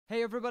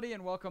Hey, everybody,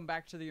 and welcome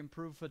back to the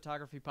Improved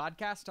Photography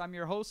Podcast. I'm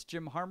your host,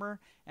 Jim Harmer,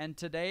 and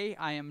today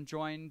I am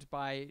joined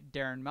by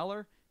Darren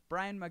Meller,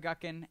 Brian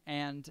McGuckin,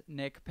 and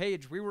Nick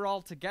Page. We were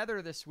all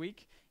together this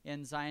week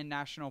in Zion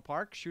National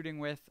Park shooting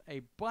with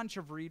a bunch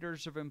of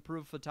readers of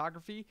Improved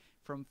Photography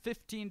from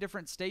 15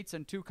 different states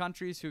and 2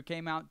 countries who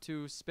came out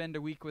to spend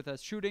a week with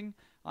us shooting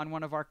on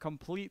one of our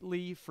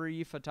completely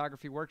free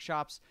photography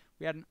workshops.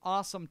 We had an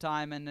awesome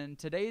time, and in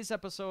today's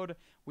episode,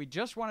 we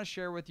just want to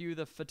share with you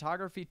the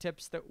photography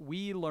tips that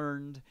we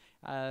learned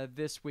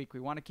this week. We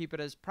want to keep it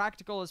as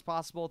practical as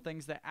possible,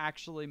 things that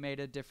actually made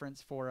a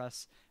difference for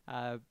us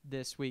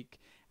this week.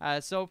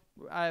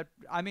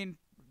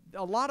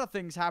 A lot of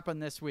things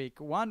happened this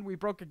week. One, we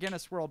broke a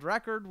Guinness World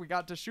Record. We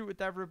got to shoot with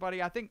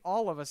everybody. I think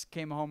all of us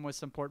came home with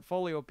some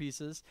portfolio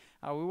pieces.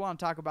 We want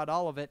to talk about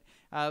all of it.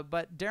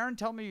 But Darren,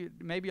 tell me,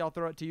 maybe I'll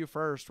throw it to you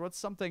first. What's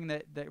something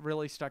that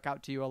really stuck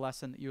out to you, a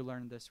lesson that you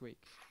learned this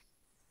week?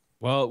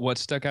 Well, what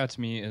stuck out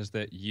to me is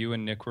that you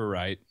and Nick were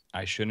right.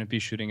 I shouldn't be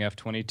shooting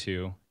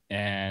F-22.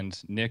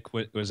 And Nick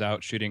was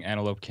out shooting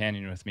Antelope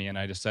Canyon with me, and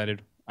I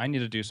decided I need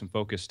to do some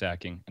focus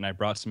stacking. And I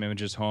brought some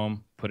images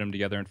home, put them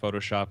together in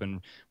Photoshop,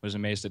 and was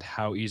amazed at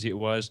how easy it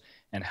was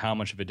and how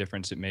much of a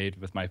difference it made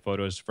with my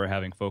photos for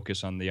having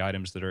focus on the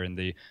items that are in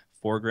the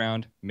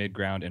foreground,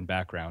 midground, and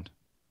background.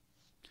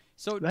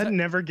 So that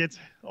never gets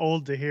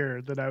old to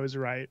hear that I was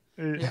right.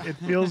 It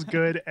feels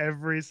good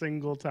every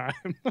single time.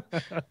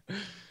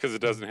 Because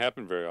it doesn't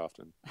happen very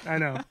often. I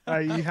know.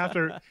 You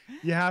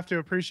have to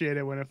appreciate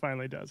it when it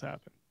finally does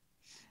happen.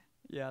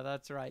 Yeah,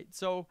 that's right.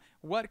 So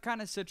what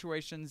kind of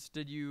situations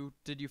did you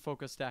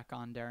focus stack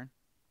on, Darren?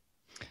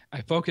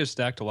 I focus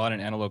stacked a lot in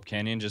Antelope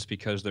Canyon just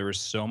because there was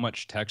so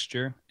much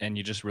texture and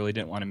you just really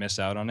didn't want to miss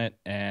out on it.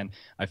 And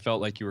I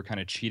felt like you were kind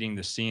of cheating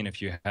the scene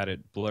if you had it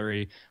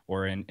blurry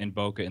or in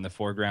bokeh in the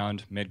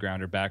foreground,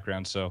 midground, or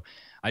background. So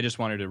I just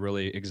wanted to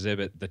really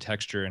exhibit the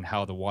texture and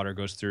how the water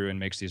goes through and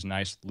makes these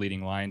nice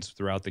leading lines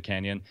throughout the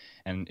canyon.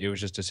 And it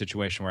was just a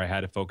situation where I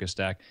had to focus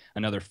stack.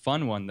 Another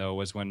fun one, though,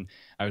 was when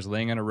I was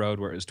laying on a road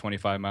where it was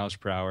 25 miles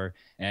per hour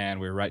and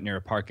we were right near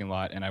a parking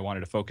lot, and I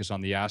wanted to focus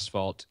on the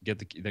asphalt, get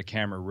the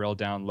camera real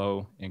down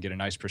low and get a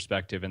nice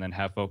perspective, and then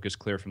have focus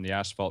clear from the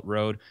asphalt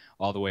road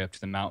all the way up to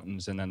the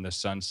mountains and then the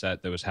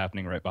sunset that was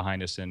happening right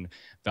behind us in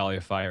Valley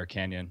of Fire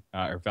Canyon,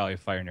 or Valley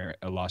of Fire near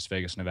Las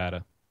Vegas,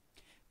 Nevada.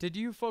 Did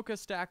you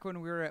focus stack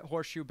when we were at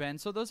Horseshoe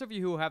Bend? So those of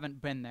you who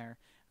haven't been there,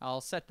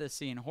 I'll set the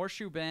scene.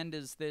 Horseshoe Bend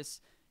is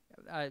this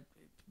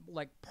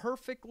like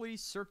perfectly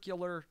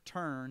circular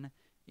turn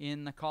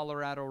in the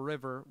Colorado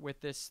River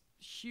with this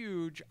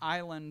huge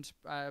island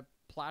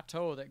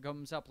plateau that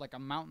comes up like a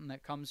mountain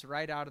that comes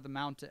right out of the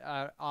mountain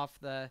off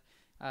the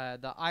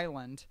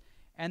island,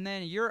 and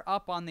then you're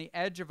up on the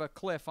edge of a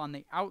cliff on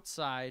the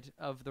outside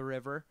of the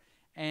river,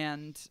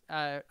 and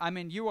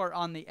you are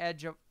on the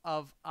edge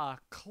of a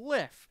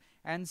cliff.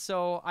 And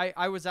so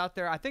I was out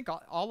there. I think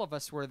all of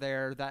us were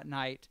there that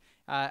night.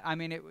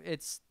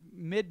 It's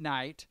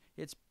midnight.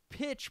 It's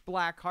pitch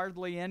black,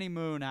 hardly any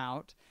moon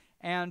out.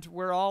 And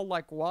we're all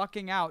like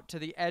walking out to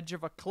the edge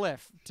of a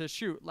cliff to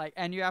shoot.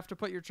 And you have to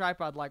put your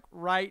tripod like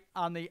right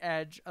on the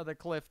edge of the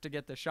cliff to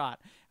get the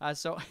shot.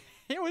 So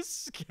it was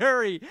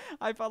scary.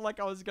 I felt like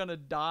I was going to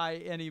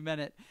die any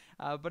minute.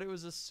 But it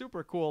was a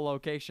super cool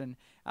location.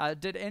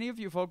 Did any of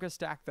you focus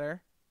stack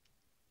there?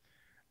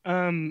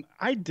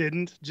 I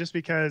didn't, just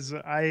because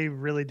I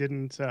really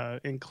didn't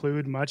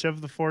include much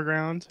of the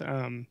foreground.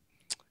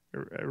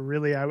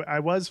 Really, I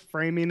was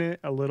framing it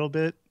a little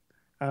bit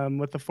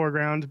with the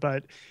foreground,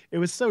 but it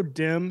was so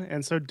dim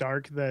and so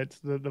dark that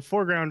the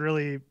foreground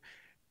really,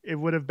 it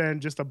would have been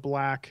just a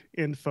black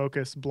in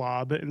focus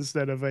blob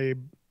instead of a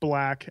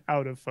black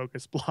out of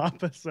focus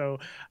blob. So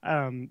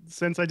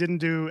since I didn't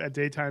do a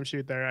daytime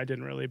shoot there, I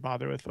didn't really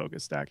bother with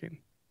focus stacking.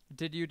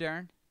 Did you,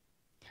 Darren?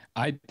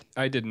 I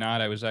did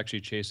not. I was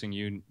actually chasing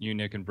you,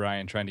 Nick, and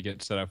Brian, trying to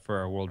get set up for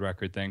our world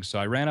record thing. So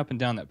I ran up and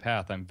down that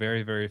path. I'm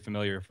very, very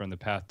familiar from the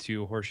path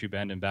to Horseshoe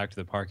Bend and back to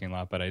the parking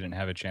lot, but I didn't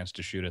have a chance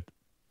to shoot it.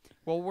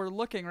 Well, we're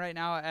looking right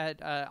now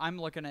at I'm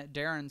looking at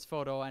Darren's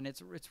photo, and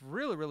it's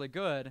really, really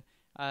good.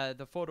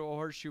 The photo of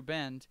Horseshoe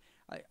Bend.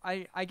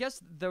 I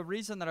guess the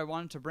reason that I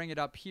wanted to bring it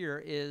up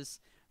here is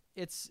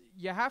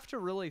you have to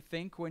really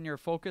think when you're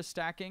focus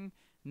stacking,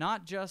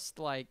 not just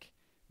like,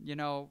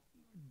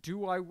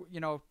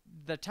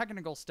 the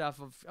technical stuff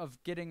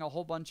of getting a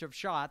whole bunch of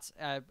shots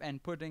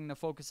and putting the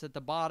focus at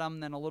the bottom,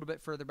 then a little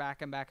bit further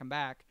back and back and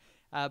back.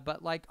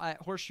 But like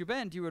at Horseshoe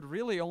Bend, you would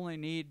really only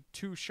need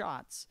 2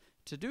 shots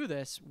to do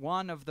this.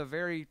 One of the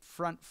very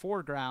front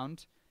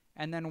foreground,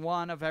 and then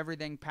one of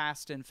everything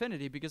past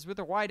infinity. Because with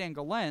a wide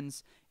angle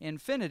lens,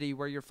 infinity,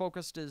 where you're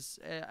focused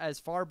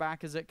as far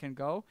back as it can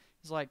go,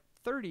 is like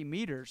 30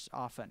 meters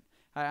often.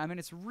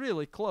 It's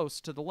really close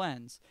to the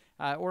lens,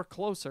 or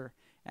closer.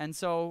 And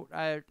so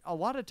a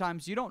lot of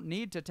times you don't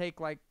need to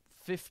take like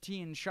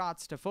 15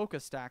 shots to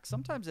focus stack.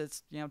 Sometimes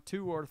it's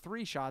 2 or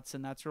 3 shots,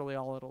 and that's really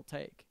all it'll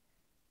take.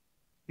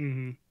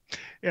 Mm-hmm.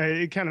 Yeah,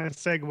 it kind of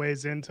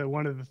segues into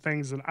one of the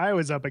things that I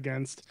was up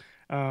against,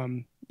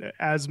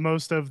 as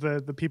most of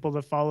the people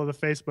that follow the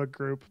Facebook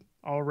group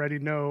already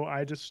know,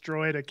 I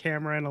destroyed a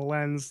camera and a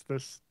lens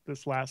this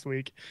last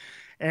week,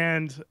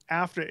 and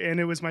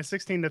it was my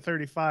 16 to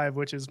 35,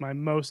 which is my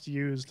most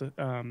used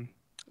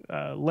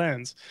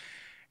lens.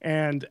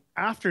 And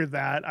after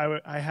that,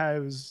 I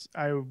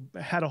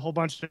had a whole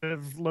bunch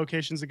of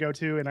locations to go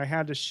to, and I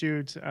had to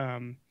shoot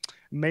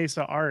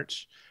Mesa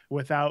Arch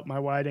without my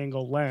wide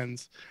angle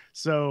lens.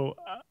 So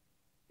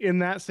in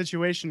that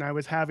situation, I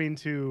was having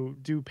to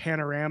do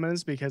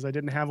panoramas because I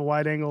didn't have a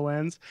wide angle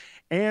lens,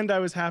 and I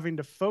was having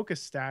to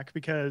focus stack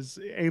because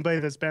anybody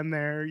that's been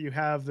there, you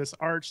have this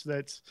arch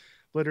that's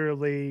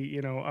literally,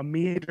 you know, a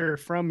meter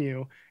from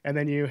you, and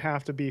then you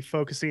have to be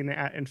focusing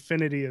at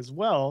infinity as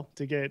well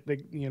to get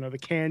the, you know, the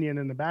canyon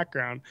in the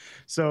background.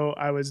 So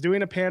I was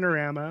doing a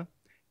panorama,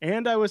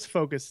 and I was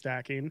focus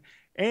stacking,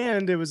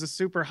 and it was a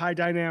super high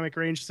dynamic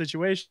range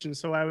situation,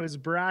 so I was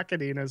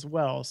bracketing as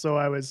well. So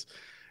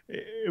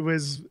it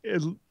was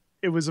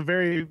a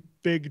very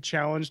big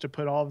challenge to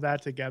put all of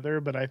that together,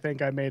 but I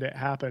think I made it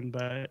happen.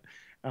 But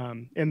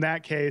in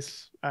that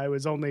case, I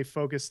was only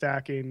focus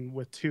stacking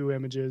with 2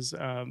 images,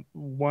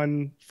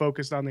 one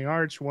focused on the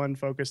arch, one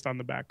focused on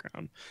the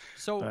background.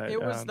 So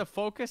it was the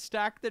focus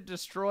stack that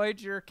destroyed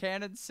your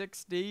Canon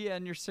 6D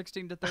and your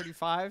 16 to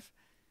 35?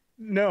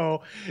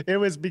 No, it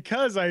was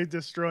because I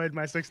destroyed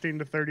my 16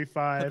 to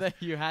 35 that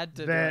you had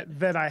to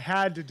that I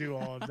had to do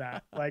all of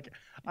that. Like,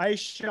 I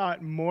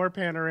shot more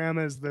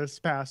panoramas this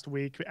past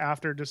week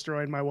after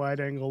destroying my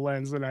wide angle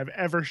lens than I've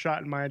ever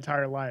shot in my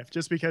entire life,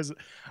 just because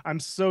I'm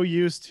so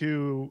used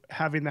to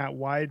having that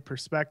wide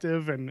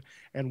perspective and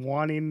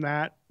wanting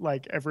that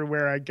like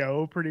everywhere I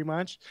go pretty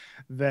much,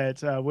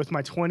 that with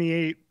my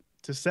 28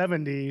 to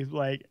 70,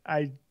 like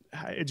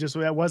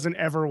that wasn't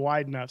ever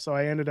wide enough. So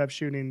I ended up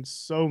shooting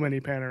so many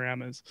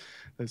panoramas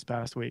this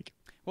past week.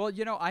 Well,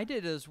 you know, I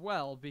did as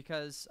well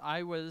because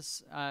I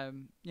was,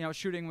 you know,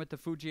 shooting with the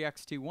Fuji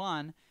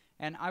X-T1,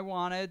 and I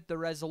wanted the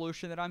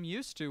resolution that I'm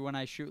used to when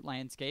I shoot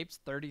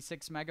landscapes,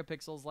 36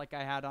 megapixels like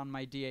I had on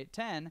my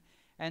D810.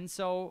 And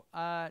so,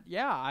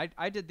 yeah,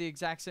 I did the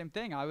exact same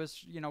thing. I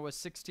was, you know, with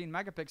 16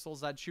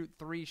 megapixels, I'd shoot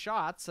 3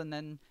 shots, and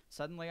then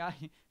suddenly I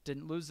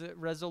didn't lose the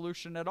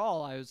resolution at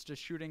all. I was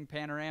just shooting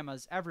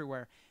panoramas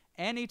everywhere.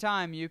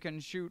 Anytime you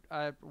can shoot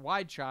a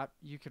wide shot,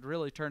 you could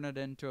really turn it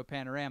into a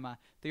panorama.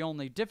 The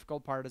only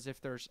difficult part is if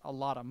there's a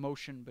lot of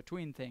motion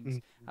between things.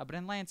 But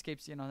in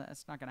landscapes, you know,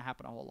 that's not going to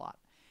happen a whole lot.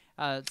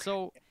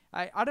 So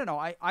I don't know.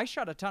 I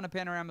shot a ton of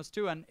panoramas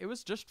too, and it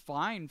was just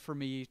fine for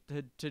me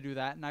to do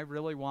that. And I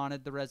really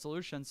wanted the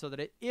resolution so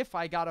that if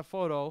I got a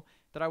photo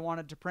that I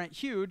wanted to print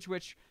huge,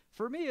 which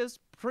for me is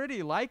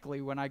pretty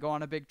likely when I go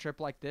on a big trip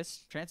like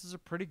this, chances are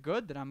pretty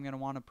good that I'm going to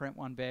want to print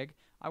one big.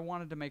 I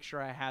wanted to make sure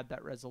I had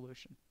that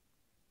resolution.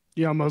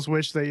 You almost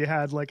wish that you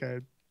had like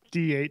a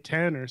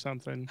D810 or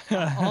something.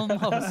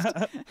 Almost.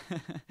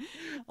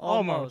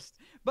 Almost.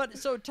 But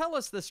so tell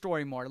us the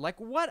story more. Like,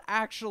 what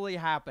actually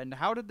happened?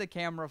 How did the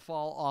camera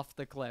fall off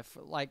the cliff?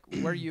 Like,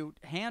 were you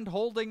hand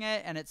holding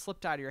it and it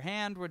slipped out of your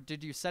hand? Or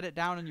did you set it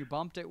down and you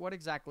bumped it? What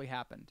exactly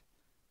happened?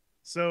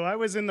 So I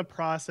was in the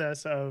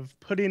process of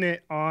putting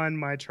it on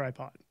my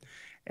tripod,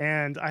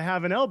 and I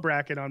have an L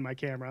bracket on my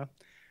camera.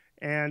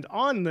 And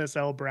on this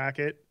L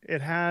bracket,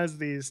 it has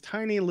these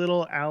tiny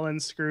little Allen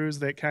screws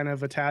that kind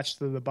of attach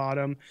to the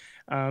bottom.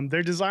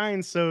 They're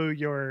designed so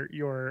your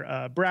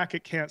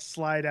bracket can't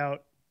slide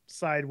out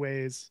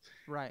sideways,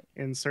 right,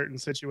 in certain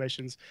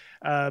situations.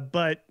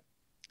 But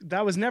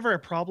that was never a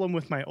problem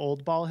with my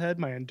old ball head,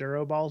 my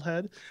Enduro ball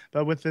head.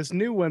 But with this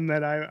new one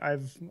that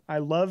I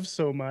love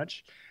so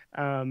much,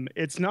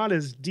 it's not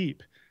as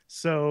deep.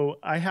 So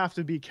I have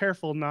to be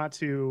careful not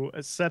to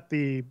set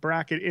the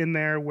bracket in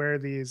there where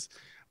these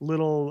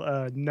little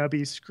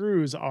nubby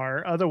screws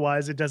are.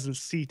 Otherwise, it doesn't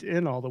seat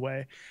in all the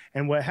way.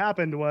 And what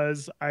happened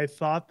was I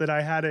thought that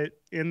I had it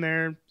in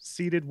there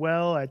seated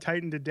well. I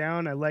tightened it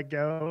down, I let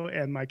go,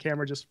 and my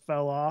camera just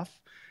fell off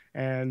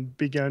and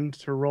began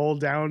to roll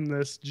down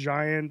this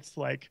giant,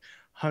 like,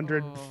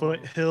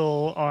 100-foot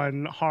hill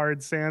on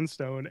hard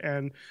sandstone.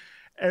 And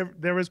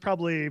there was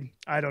probably,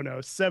 I don't know,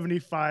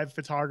 75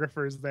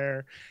 photographers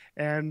there,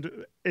 and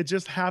it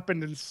just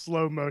happened in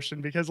slow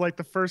motion because, like,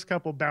 the first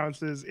couple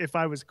bounces, if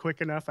I was quick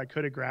enough, I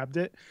could have grabbed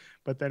it,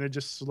 but then it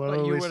just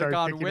slowly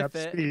started picking up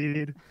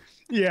speed.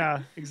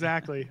 Yeah,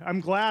 exactly. I'm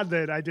glad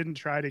that I didn't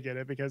try to get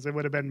it because it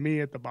would have been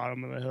me at the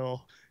bottom of the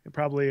hill,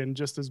 probably in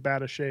just as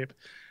bad a shape.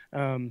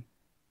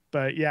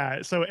 But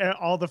yeah, so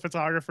all the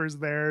photographers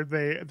there,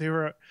 they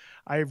were,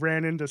 I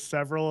ran into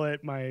several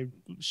at my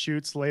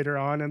shoots later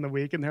on in the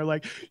week, and they're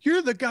like,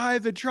 "You're the guy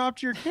that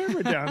dropped your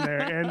camera down there."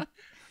 And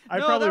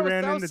I probably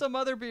ran into some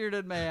other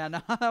bearded man.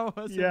 That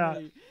wasn't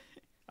me.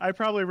 I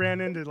probably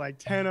ran into like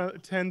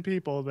 10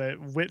 people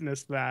that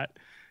witnessed that,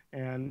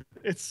 and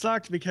it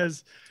sucked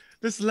because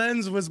this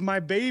lens was my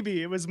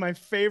baby. It was my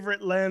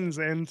favorite lens,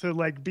 and to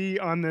like be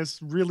on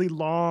this really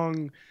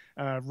long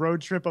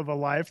road trip of a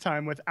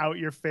lifetime without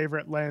your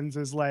favorite lens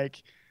is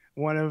like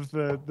one of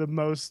the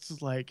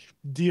most like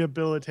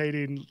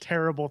debilitating,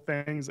 terrible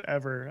things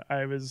ever.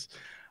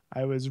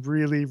 I was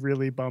really,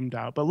 really bummed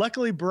out. But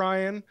luckily,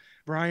 Brian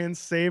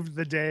saved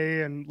the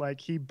day, and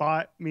like he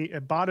bought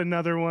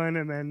another one,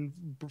 and then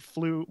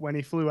when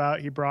he flew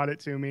out, he brought it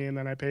to me, and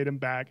then I paid him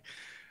back.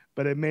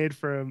 But it made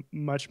for a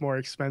much more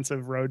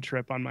expensive road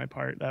trip on my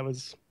part. It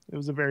was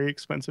a very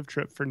expensive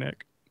trip for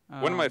Nick.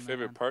 One of my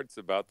favorite parts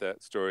about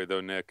that story,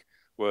 though, Nick,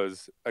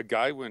 was a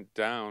guy went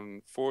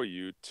down for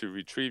you to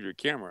retrieve your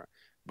camera,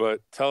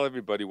 but tell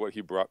everybody what he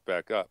brought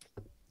back up.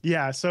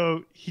 Yeah,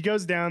 so he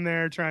goes down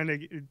there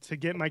trying to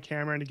get my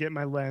camera and to get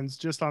my lens,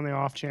 just on the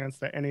off chance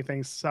that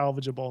anything's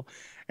salvageable.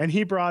 And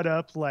he brought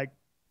up like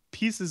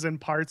pieces and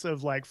parts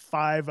of like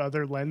 5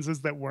 other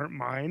lenses that weren't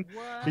mine.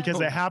 What? Because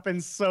it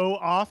happens so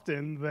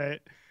often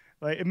that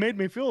like it made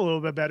me feel a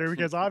little bit better,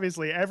 because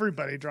obviously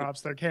everybody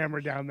drops their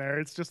camera down there.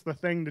 It's just the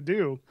thing to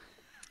do.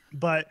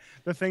 But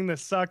the thing that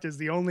sucked is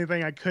the only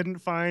thing I couldn't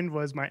find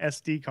was my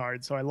SD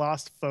card. So I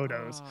lost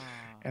photos,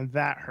 and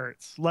that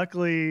hurts.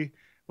 Luckily,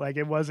 like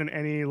it wasn't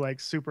any like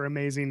super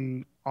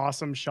amazing,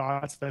 awesome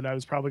shots that I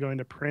was probably going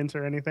to print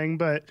or anything.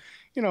 But,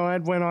 you know, I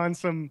went on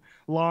some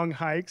long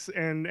hikes,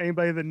 and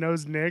anybody that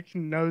knows Nick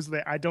knows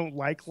that I don't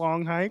like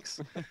long hikes.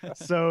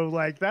 So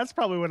like, that's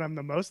probably what I'm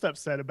the most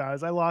upset about,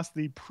 is I lost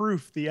the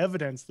proof, the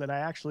evidence that I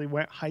actually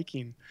went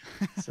hiking.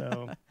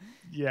 So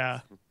yeah.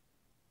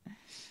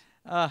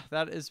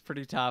 That is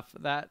pretty tough.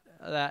 That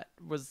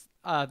was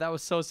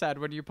so sad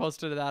when you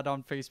posted that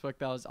on Facebook.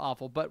 That was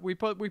awful. But we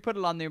put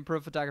it on the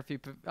Improved Photography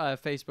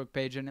Facebook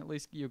page, and at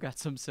least you got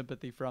some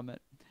sympathy from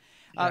it.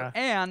 Yeah.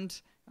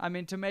 And I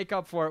mean, to make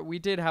up for it, we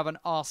did have an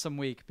awesome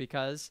week,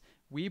 because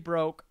we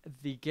broke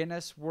the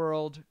Guinness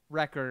World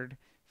Record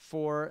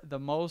for the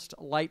most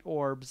light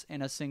orbs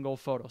in a single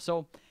photo.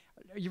 So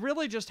you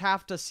really just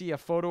have to see a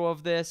photo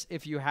of this.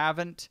 If you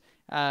haven't,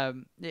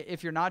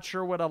 if you're not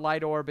sure what a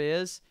light orb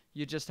is,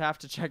 you just have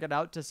to check it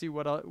out to see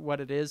what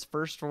it is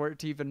first for it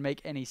to even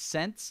make any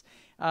sense.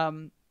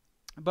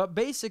 But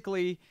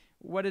basically,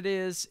 what it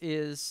is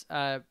it's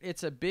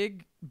a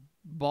big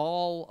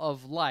ball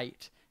of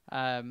light,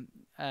 a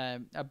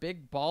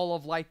big ball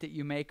of light that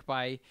you make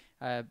by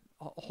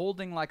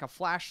holding like a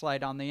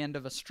flashlight on the end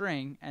of a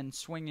string and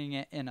swinging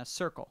it in a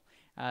circle.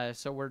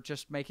 So we're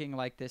just making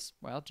like this,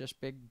 well,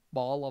 just big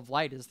ball of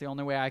light is the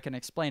only way I can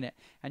explain it.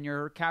 And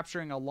you're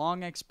capturing a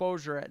long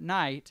exposure at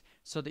night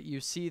so that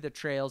you see the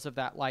trails of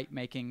that light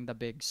making the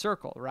big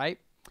circle, right?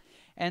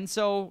 And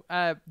so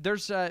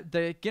there's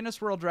the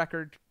Guinness World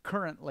Record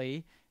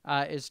currently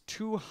is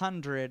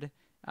 200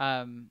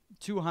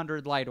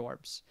 light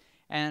orbs.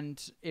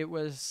 And it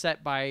was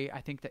set by,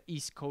 I think, the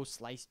East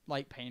Coast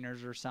light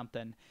painters or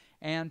something.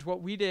 And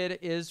what we did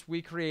is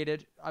we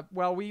created,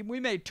 we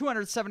made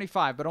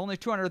 275, but only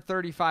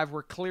 235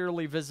 were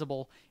clearly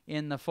visible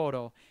in the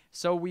photo.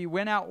 So we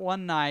went out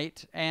one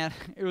night, and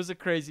it was a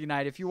crazy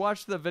night. If you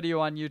watch the video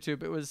on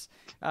YouTube, it was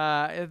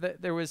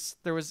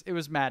it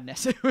was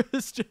madness. It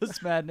was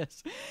just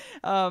madness.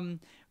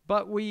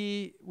 But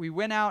we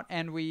went out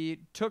and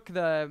we took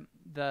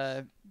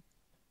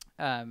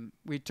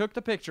we took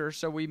the picture.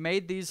 So we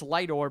made these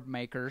light orb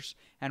makers,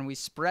 and we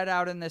spread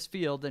out in this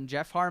field, and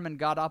Jeff Harmon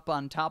got up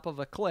on top of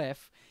a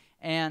cliff,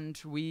 and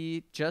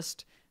we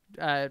just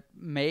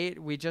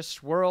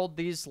swirled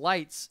these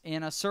lights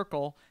in a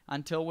circle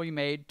until we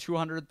made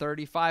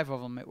 235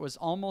 of them. It was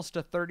almost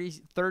a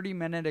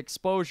 30-minute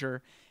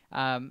exposure.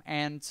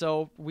 And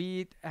so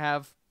we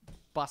have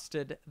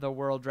busted the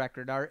world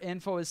record. Our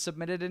info is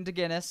submitted into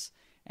Guinness,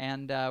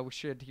 and we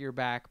should hear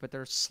back, but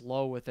they're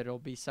slow with it. It'll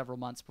be several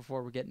months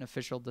before we get an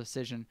official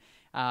decision.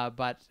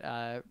 But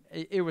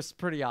it was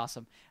pretty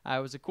awesome.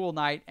 It was a cool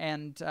night.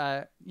 And,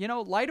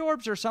 light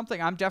orbs are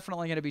something I'm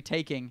definitely going to be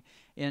taking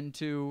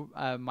into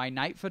my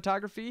night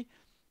photography.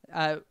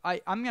 I'm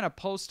going to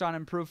post on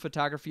Improved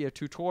Photography a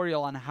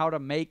tutorial on how to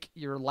make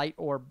your light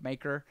orb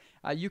maker.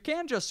 You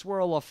can just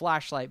swirl a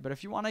flashlight, but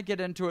if you want to get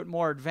into it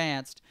more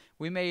advanced,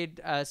 we made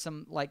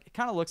some, it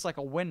kind of looks like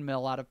a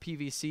windmill out of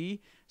PVC.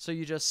 So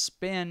you just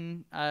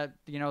spin,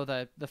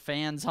 the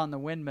fans on the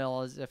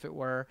windmill as if it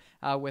were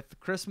with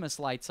Christmas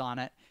lights on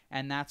it,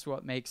 and that's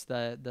what makes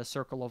the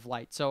circle of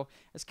light. So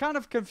it's kind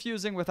of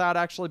confusing without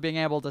actually being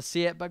able to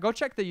see it, but go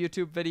check the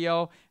YouTube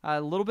video.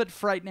 A little bit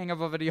frightening of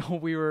a video.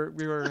 We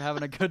were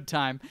having a good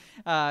time,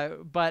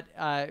 but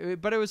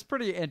it was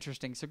pretty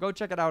interesting. So go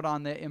check it out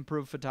on the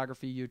Improved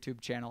Photography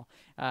YouTube channel.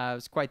 It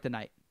was quite the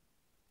night.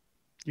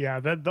 Yeah,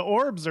 the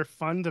orbs are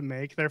fun to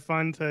make. They're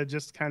fun to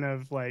just kind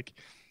of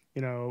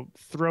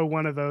throw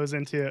one of those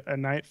into a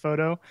night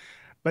photo,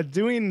 but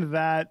doing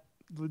that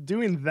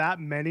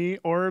many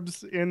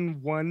orbs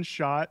in one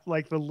shot,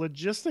 the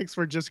logistics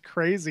were just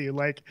crazy.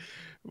 It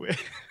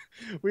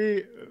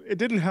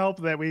didn't help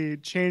that we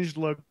changed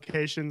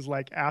locations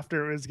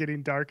after it was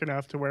getting dark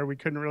enough to where we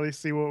couldn't really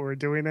see what we were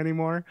doing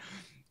anymore.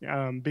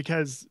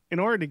 Because in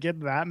order to get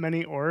that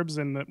many orbs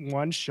in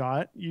one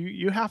shot,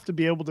 you have to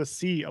be able to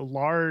see a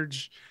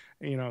large,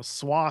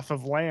 swath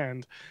of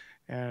land.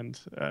 And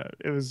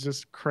it was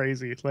just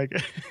crazy. It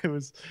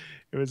was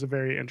a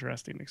very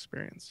interesting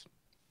experience.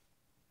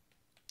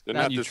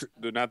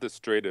 They're not the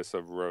straightest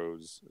of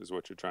rows, is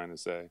what you're trying to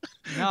say.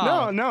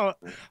 No.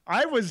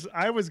 I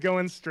was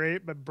going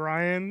straight, but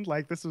Brian,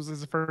 like, this was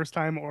his first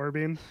time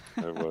orbing,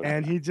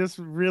 and he just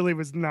really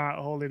was not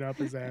holding up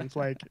his end.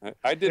 Like,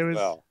 I did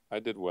well. I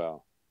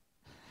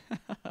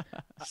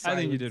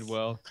think you did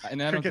well,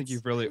 and I don't think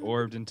you've really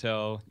orbed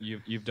until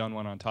you've done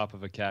one on top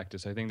of a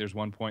cactus. I think there's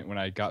one point when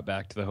I got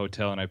back to the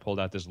hotel and I pulled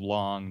out this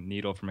long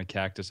needle from a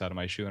cactus out of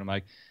my shoe, and I'm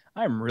like,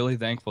 I'm really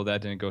thankful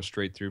that didn't go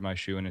straight through my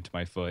shoe and into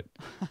my foot.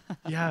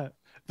 Yeah.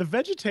 The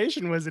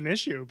vegetation was an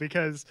issue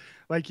because,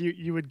 like,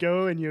 you would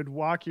go and you'd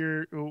walk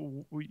your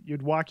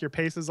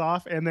paces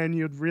off, and then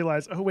you'd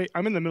realize, oh wait,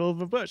 I'm in the middle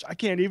of a bush, I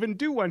can't even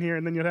do one here,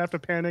 and then you'd have to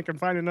panic and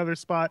find another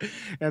spot,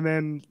 and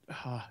then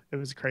it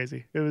was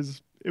crazy. It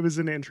was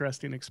an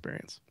interesting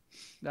experience.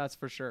 That's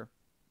for sure.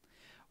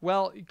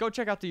 Well, go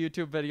check out the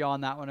YouTube video on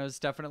that one. It was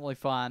definitely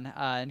fun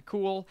and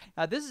cool.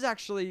 This is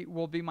actually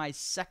will be my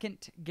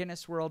second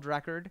Guinness World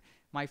Record.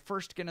 My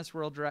first Guinness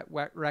World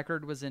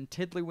Record was in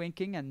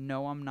tiddlywinking, and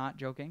no, I'm not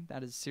joking.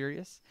 That is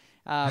serious.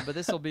 But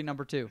this will be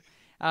number 2.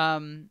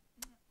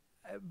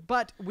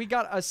 But we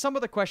got some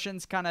of the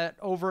questions kind of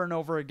over and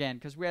over again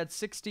because we had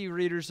 60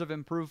 readers of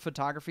Improved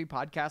Photography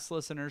podcast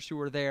listeners who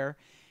were there.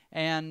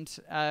 And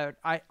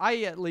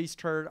I at least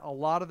heard a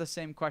lot of the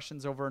same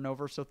questions over and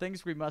over, so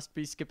things we must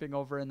be skipping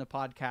over in the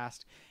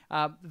podcast.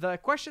 The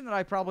question that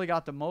I probably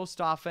got the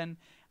most often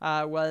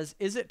was,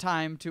 is it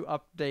time to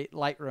update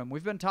Lightroom?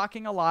 We've been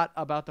talking a lot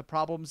about the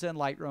problems in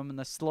Lightroom and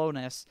the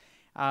slowness,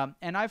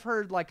 and I've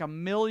heard like a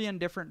million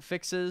different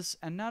fixes,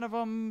 and none of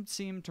them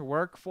seem to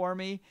work for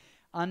me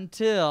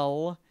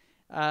until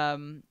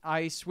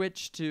I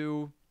switch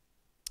to...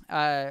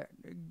 so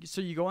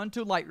you go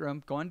into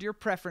Lightroom, go into your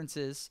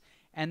preferences,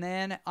 and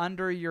then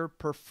under your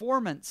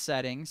performance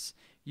settings,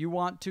 you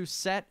want to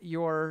set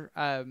your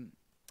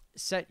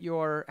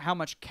how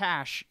much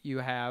cache you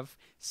have,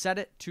 set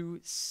it to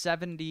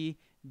 70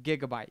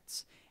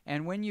 gigabytes.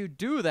 And when you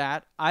do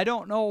that, I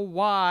don't know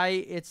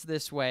why it's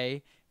this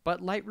way,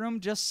 but Lightroom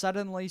just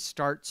suddenly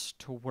starts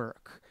to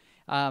work,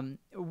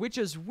 which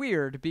is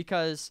weird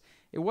because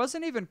it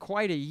wasn't even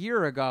quite a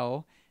year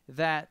ago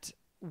that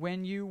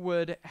when you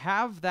would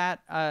have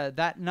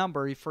that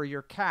number for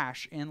your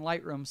cache in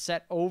Lightroom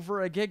set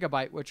over a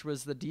gigabyte, which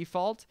was the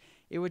default,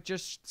 it would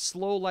just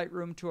slow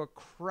Lightroom to a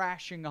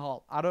crashing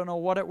halt. I don't know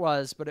what it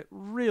was, but it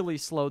really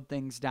slowed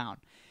things down.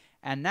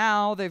 And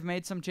now they've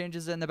made some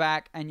changes in the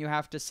back, and you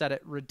have to set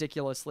it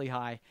ridiculously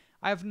high.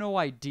 I have no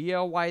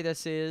idea why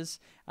this is,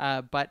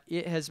 but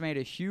it has made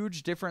a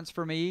huge difference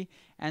for me.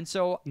 And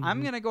so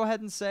I'm going to go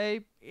ahead and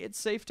say it's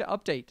safe to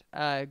update.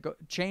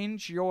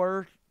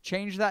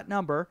 Change that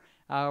number.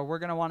 We're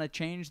going to want to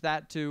change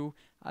that to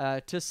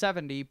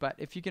 70, but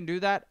if you can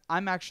do that,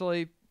 I'm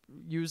actually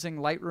using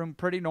Lightroom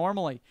pretty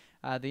normally.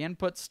 The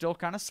input's still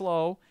kind of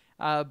slow,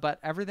 but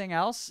everything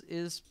else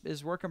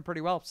is working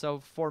pretty well. So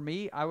for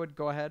me, I would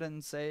go ahead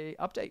and say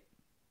update.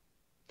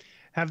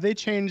 Have they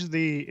changed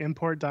the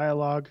import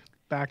dialog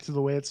back to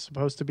the way it's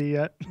supposed to be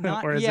yet?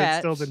 Not or is yet. it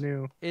still the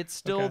new? It's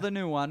still the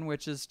new one,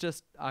 which is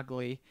just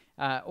ugly.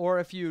 Or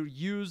if you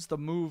use the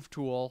move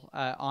tool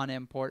on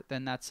import,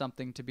 then that's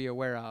something to be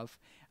aware of.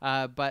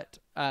 But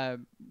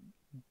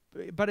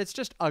it's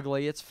just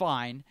ugly. It's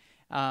fine.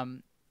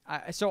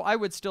 So I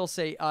would still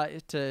say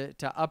to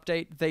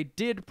update. They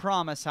did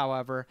promise,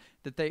 however,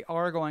 that they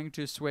are going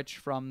to switch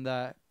from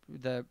the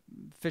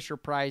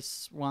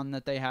Fisher-Price one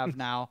that they have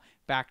now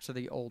back to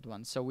the old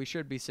one. So we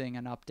should be seeing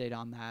an update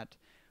on that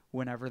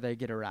whenever they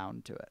get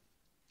around to it.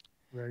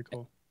 Very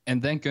cool. And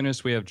thank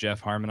goodness we have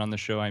Jeff Harmon on the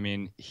show. I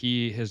mean,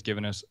 he has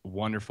given us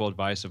wonderful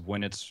advice of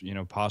when it's,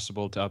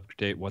 possible to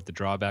update, what the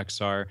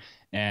drawbacks are.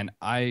 And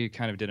I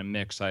kind of did a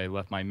mix. I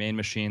left my main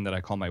machine that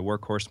I call my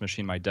workhorse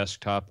machine, my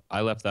desktop.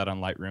 I left that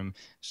on Lightroom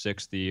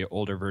 6, the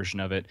older version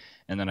of it.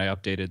 And then I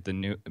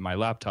updated my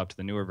laptop to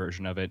the newer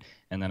version of it.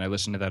 And then I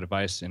listened to that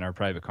advice in our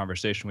private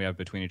conversation we have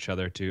between each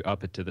other to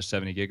up it to the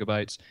 70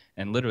 gigabytes.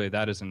 And literally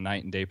that is a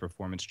night and day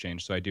performance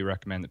change. So I do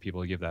recommend that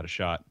people give that a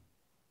shot.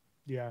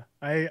 Yeah,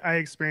 I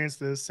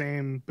experienced the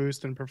same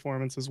boost in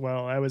performance as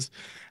well.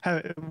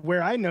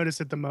 Where I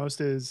notice it the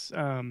most is,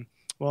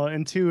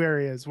 in two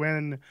areas.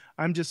 When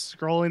I'm just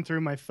scrolling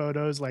through my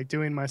photos, like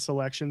doing my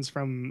selections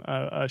from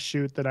a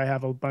shoot that I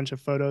have a bunch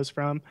of photos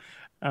from,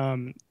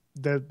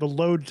 the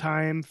load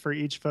time for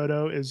each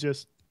photo is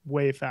just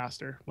way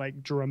faster,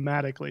 like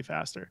dramatically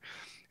faster.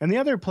 And the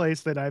other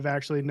place that I've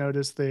actually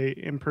noticed the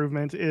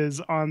improvement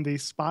is on the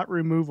spot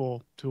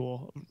removal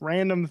tool.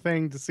 Random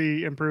thing to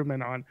see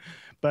improvement on.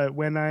 But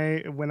when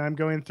I'm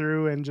going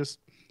through and just,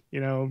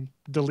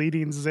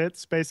 deleting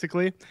zits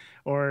basically,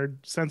 or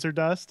sensor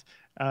dust,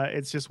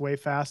 it's just way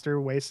faster,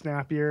 way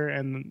snappier.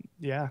 And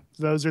yeah,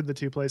 those are the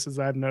two places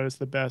I've noticed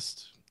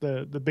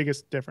the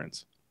biggest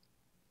difference.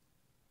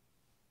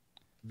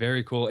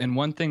 Very cool. And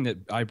one thing that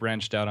I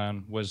branched out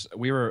on was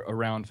we were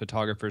around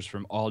photographers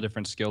from all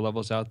different skill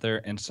levels out there,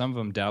 and some of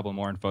them dabble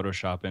more in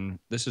Photoshop. And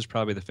this is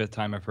probably the 5th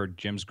time I've heard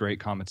Jim's great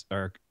comments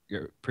or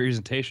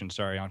presentation,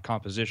 sorry, on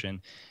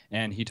composition,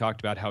 and he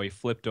talked about how he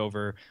flipped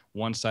over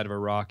one side of a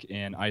rock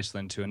in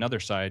Iceland to another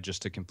side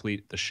just to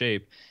complete the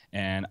shape.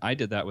 And I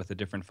did that with a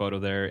different photo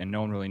there, and no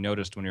one really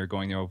noticed when we were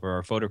going over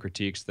our photo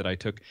critiques that I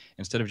took,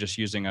 instead of just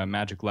using a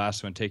magic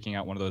lasso and taking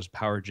out one of those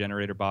power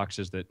generator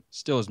boxes that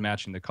still is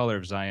matching the color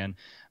of Zion,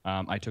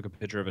 I took a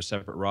picture of a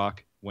separate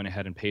rock, went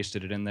ahead and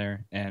pasted it in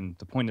there. And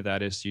the point of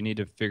that is you need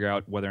to figure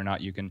out whether or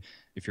not you can,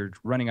 if you're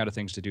running out of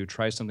things to do,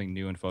 try something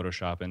new in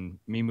Photoshop. And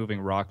me moving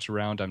rocks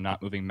around, I'm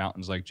not moving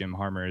mountains like Jim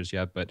Harmer is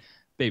yet, but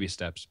baby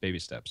steps, baby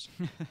steps.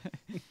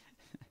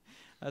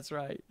 That's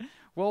right.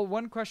 Well,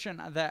 one question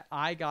that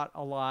I got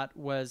a lot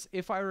was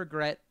if I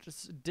regret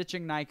just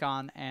ditching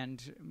Nikon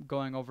and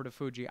going over to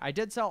Fuji. I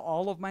did sell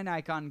all of my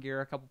Nikon gear.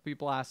 A couple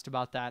people asked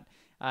about that.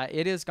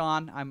 It is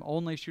gone. I'm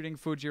only shooting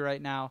Fuji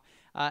right now.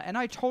 And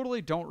I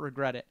totally don't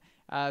regret it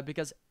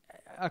because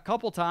a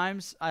couple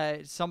times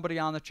somebody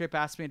on the trip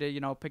asked me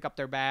to, pick up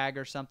their bag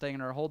or something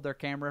or hold their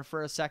camera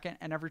for a second.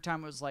 And every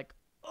time it was like,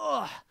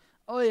 ugh.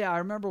 Oh, yeah, I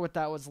remember what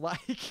that was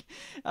like.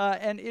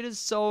 And it is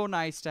so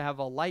nice to have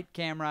a light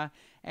camera.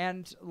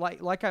 And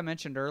like I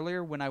mentioned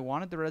earlier, when I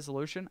wanted the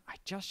resolution, I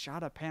just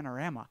shot a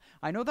panorama.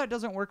 I know that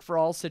doesn't work for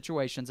all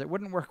situations. It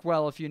wouldn't work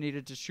well if you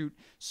needed to shoot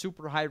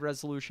super high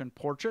resolution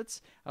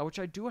portraits, which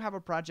I do have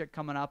a project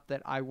coming up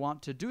that I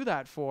want to do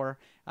that for,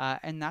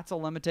 and that's a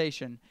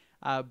limitation.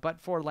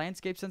 But for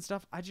landscapes and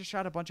stuff, I just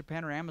shot a bunch of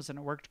panoramas and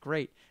it worked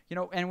great.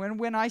 And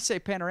when I say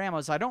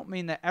panoramas, I don't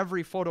mean that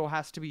every photo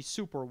has to be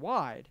super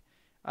wide.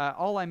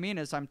 All I mean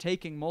is I'm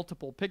taking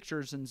multiple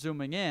pictures and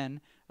zooming in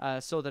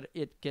so that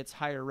it gets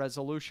higher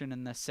resolution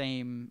in the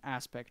same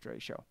aspect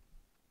ratio.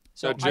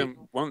 So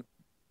Jim, one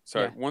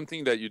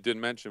thing that you did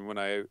mention when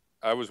I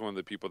was one of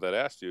the people that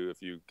asked you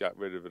if you got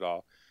rid of it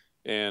all,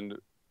 and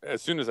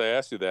as soon as I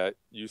asked you that,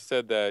 you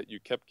said that you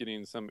kept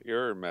getting some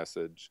error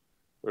message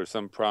or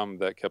some problem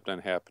that kept on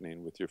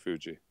happening with your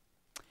Fuji.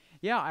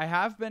 Yeah, I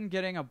have been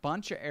getting a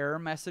bunch of error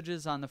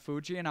messages on the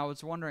Fuji, and I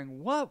was wondering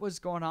what was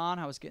going on.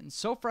 I was getting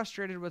so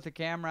frustrated with the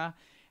camera.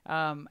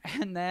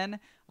 And then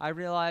I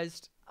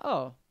realized,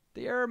 oh,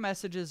 the error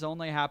messages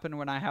only happen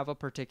when I have a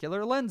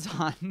particular lens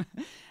on.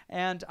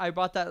 And I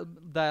bought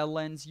the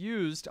lens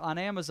used on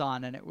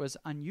Amazon, and it was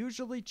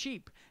unusually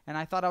cheap. And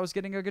I thought I was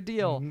getting a good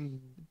deal. Mm-hmm.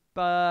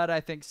 But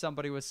I think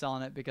somebody was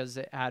selling it because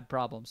it had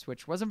problems,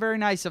 which wasn't very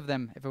nice of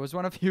them. If it was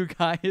one of you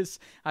guys,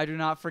 I do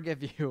not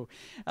forgive you.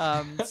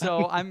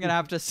 So I'm going to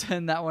have to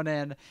send that one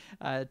in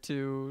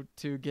to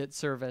get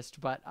serviced.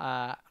 But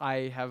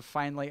I have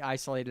finally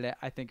isolated it.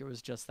 I think it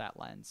was just that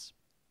lens.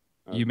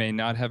 You may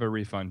not have a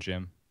refund,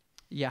 Jim.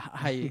 Yeah,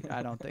 I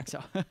don't think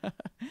so.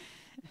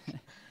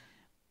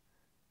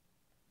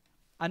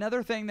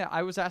 Another thing that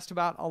I was asked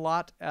about a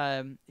lot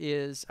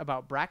is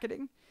about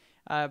bracketing.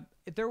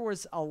 There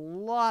was a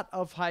lot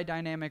of high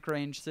dynamic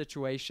range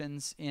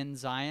situations in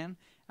Zion.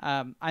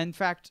 In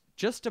fact,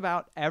 just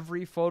about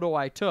every photo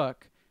I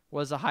took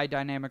was a high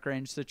dynamic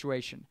range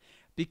situation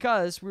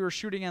because we were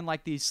shooting in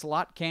like these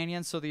slot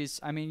canyons. So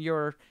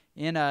you're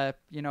in a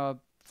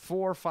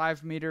 4 or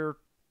 5 meter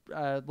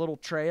little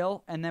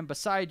trail, and then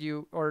beside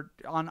you or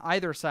on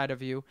either side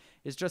of you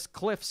is just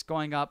cliffs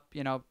going up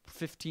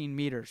 15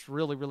 meters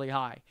really, really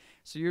high.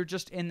 So you're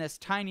just in this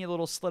tiny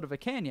little slit of a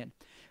canyon.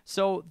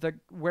 So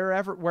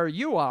where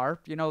you are,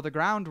 the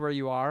ground where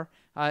you are,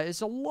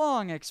 is a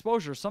long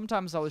exposure.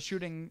 Sometimes I was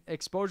shooting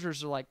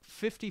exposures of like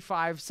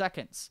 55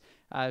 seconds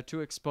to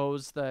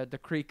expose the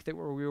creek that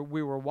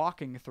we were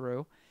walking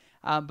through.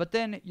 But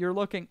then you're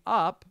looking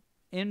up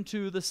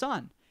into the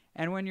sun.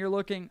 And when you're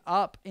looking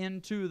up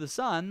into the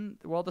sun,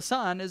 well, the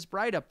sun is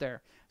bright up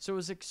there. So it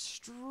was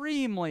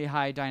extremely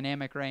high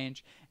dynamic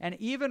range. And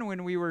even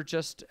when we were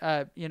just,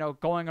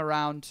 going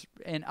around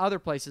in other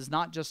places,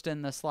 not just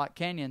in the slot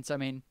canyons,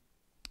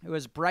 it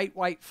was bright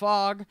white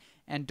fog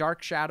and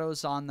dark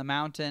shadows on the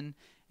mountain.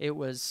 It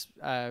was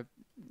the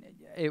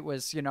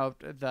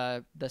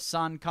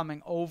sun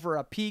coming over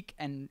a peak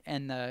and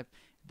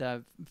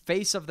the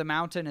face of the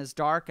mountain is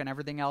dark and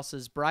everything else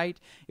is bright.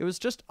 It was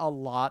just a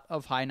lot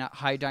of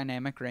high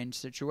dynamic range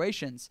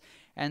situations.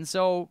 And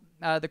so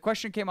the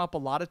question came up a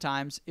lot of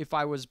times if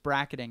I was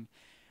bracketing.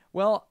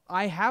 Well,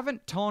 I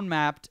haven't tone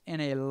mapped in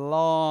a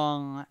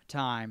long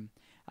time.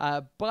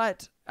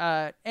 But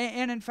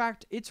in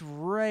fact, it's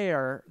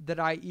rare that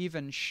I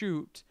even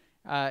shoot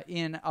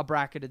in a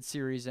bracketed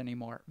series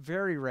anymore.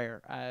 Very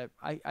rare.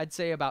 I'd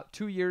say about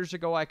 2 years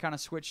ago, I kind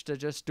of switched to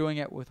just doing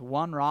it with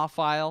one raw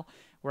file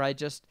where I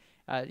just,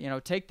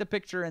 take the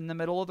picture in the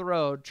middle of the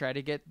road, try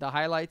to get the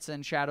highlights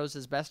and shadows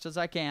as best as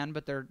I can,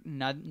 but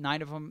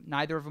neither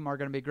of them are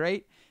going to be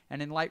great.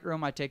 And in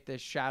Lightroom, I take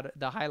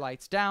the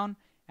highlights down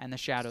and the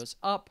shadows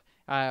up,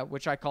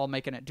 which I call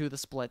making it do the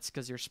splits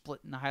because you're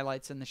splitting the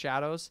highlights and the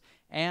shadows.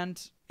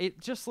 And it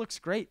just looks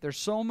great. There's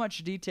so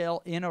much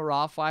detail in a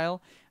raw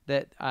file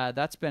that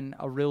that's been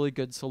a really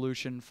good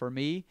solution for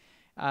me.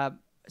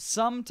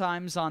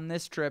 Sometimes on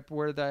this trip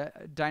where the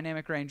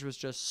dynamic range was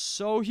just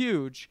so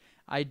huge,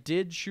 I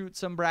did shoot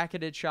some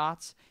bracketed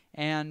shots,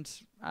 and,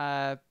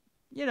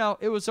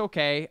 it was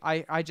okay.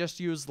 I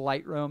just used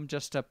Lightroom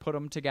just to put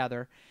them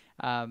together.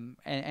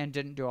 and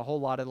didn't do a whole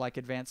lot of like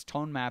advanced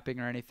tone mapping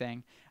or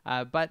anything.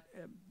 But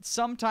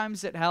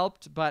sometimes it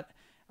helped, but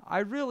I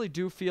really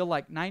do feel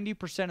like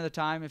 90% of the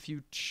time, if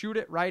you shoot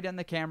it right in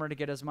the camera to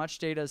get as much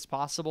data as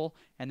possible,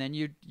 and then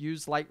you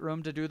use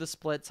Lightroom to do the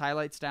splits,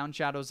 highlights down,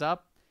 shadows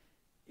up,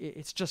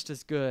 it's just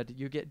as good.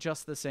 You get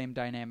just the same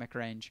dynamic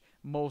range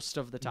most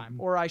of the time.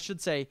 Or I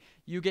should say,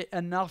 you get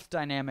enough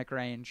dynamic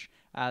range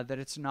that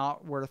it's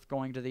not worth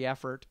going to the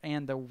effort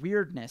and the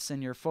weirdness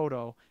in your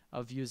photo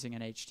of using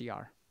an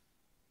HDR.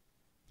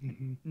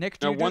 Nick,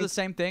 do you do the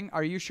same thing?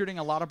 Are you shooting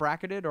a lot of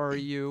bracketed, or are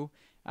you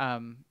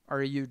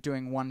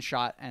doing one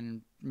shot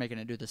and making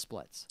it do the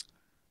splits?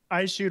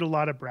 I shoot a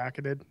lot of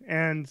bracketed,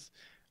 and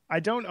I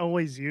don't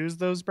always use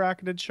those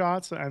bracketed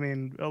shots. I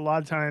mean, a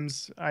lot of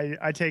times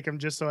I take them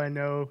just so I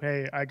know,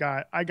 hey, I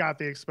got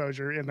the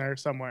exposure in there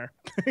somewhere,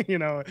 you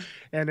know,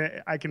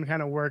 and I can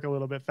kind of work a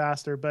little bit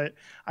faster. But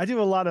I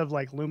do a lot of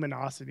like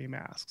luminosity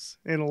masks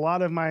in a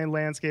lot of my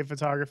landscape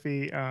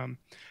photography.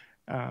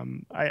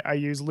 I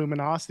use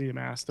luminosity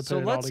masks to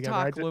put it all together.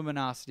 So let's talk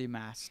luminosity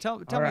masks. Tell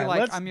me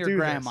like I'm your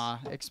grandma.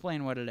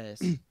 Explain what it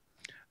is.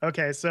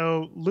 Okay,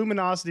 so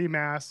luminosity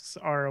masks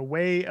are a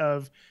way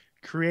of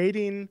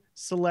creating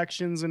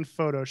selections in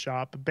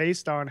Photoshop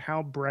based on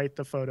how bright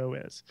the photo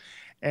is.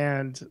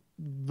 And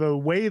the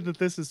way that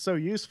this is so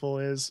useful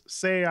is,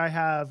 say I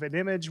have an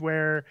image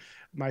where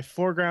my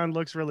foreground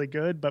looks really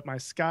good, but my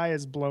sky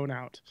is blown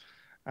out.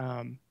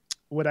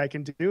 What I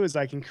can do is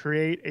I can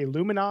create a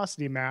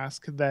luminosity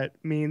mask that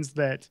means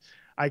that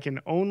I can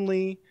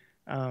only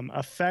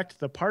affect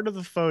the part of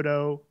the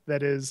photo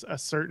that is a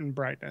certain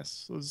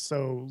brightness,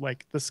 so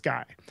like the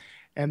sky.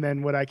 And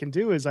then what I can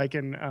do is I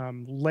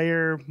can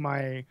layer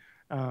my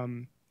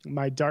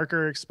my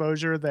darker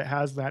exposure that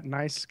has that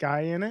nice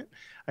sky in it.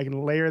 I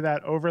can layer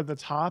that over the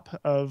top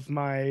of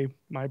my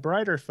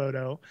brighter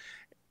photo,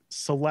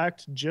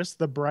 select just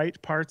the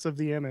bright parts of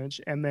the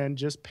image, and then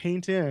just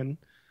paint in,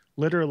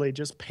 literally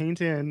just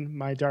paint in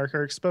my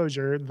darker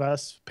exposure,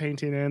 thus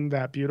painting in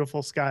that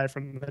beautiful sky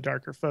from the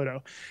darker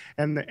photo.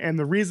 And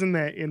the reason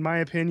that, in my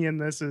opinion,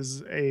 this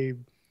is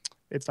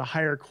it's a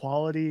higher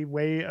quality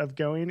way of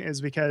going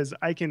is because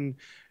I can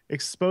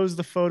expose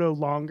the photo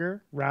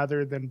longer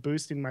rather than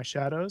boosting my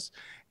shadows,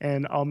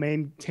 and I'll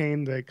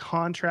maintain the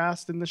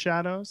contrast in the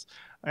shadows,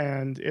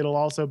 and it'll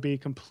also be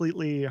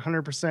completely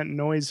 100%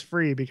 noise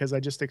free because I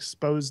just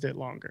exposed it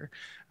longer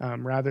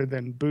rather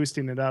than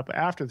boosting it up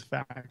after the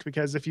fact.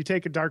 Because if you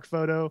take a dark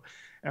photo,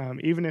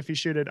 even if you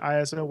shoot at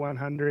ISO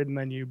 100 and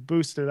then you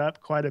boost it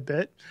up quite a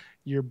bit,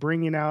 you're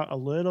bringing out a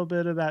little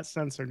bit of that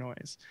sensor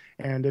noise.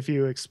 And if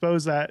you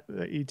expose that,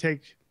 you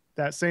take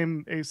that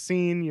same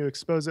scene, you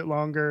expose it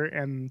longer,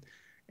 and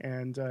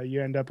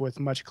you end up with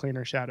much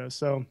cleaner shadows.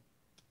 So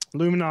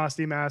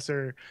luminosity masks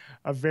are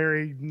a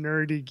very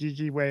nerdy,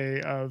 geeky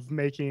way of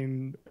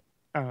making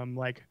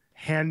like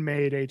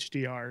handmade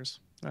HDRs,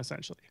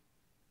 essentially.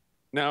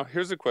 Now,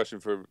 here's a question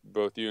for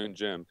both you and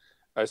Jim.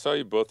 I saw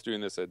you both doing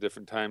this at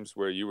different times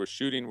where you were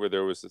shooting where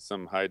there was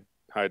some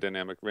high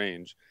dynamic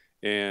range.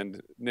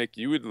 And Nick,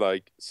 you would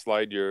like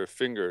slide your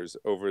fingers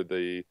over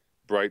the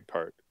bright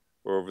part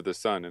or over the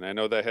sun. And I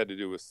know that had to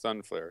do with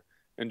sun flare.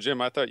 And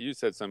Jim, I thought you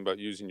said something about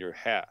using your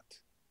hat.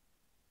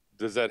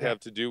 Does that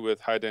have to do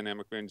with high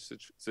dynamic range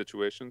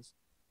situations?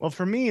 Well,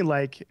 for me,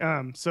 like,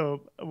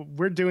 so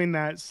we're doing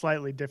that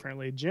slightly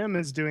differently. Jim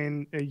is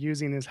doing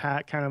using his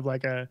hat kind of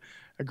like a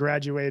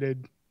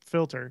graduated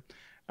filter.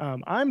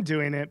 I'm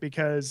doing it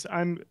because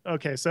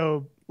okay.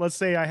 So let's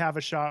say I have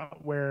a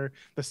shot where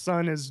the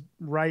sun is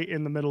right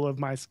in the middle of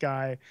my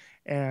sky,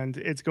 and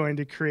it's going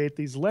to create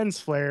these lens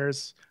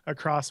flares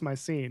across my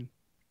scene.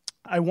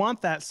 I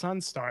want that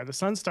sun star. The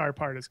sun star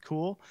part is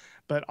cool,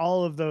 but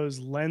all of those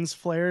lens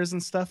flares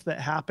and stuff that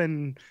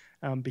happen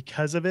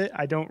because of it,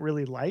 I don't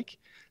really like.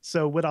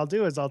 So what I'll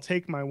do is I'll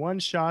take my one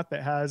shot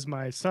that has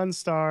my sun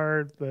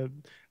star, the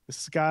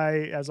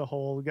sky as a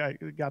whole,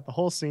 got the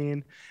whole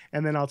scene,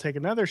 and then I'll take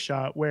another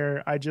shot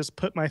where I just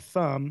put my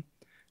thumb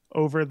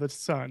over the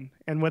sun.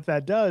 And what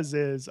that does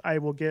is I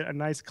will get a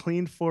nice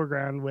clean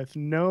foreground with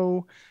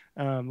no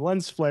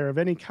lens flare of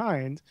any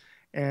kind,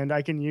 and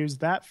I can use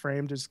that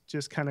frame to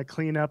just kind of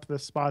clean up the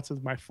spots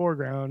of my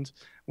foreground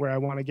where I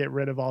want to get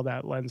rid of all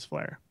that lens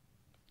flare.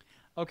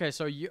 Okay,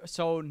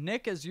 so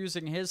Nick is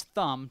using his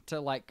thumb to,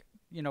 like,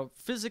 you know,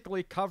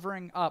 physically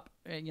covering up,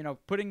 you know,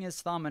 putting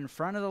his thumb in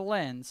front of the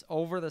lens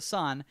over the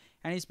sun,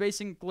 and he's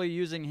basically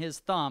using his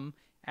thumb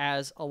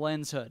as a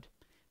lens hood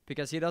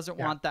because he doesn't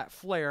want that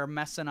flare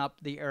messing up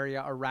the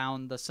area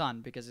around the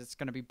sun, because it's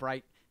going to be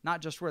bright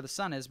not just where the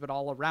sun is but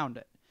all around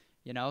it,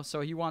 you know. So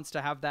he wants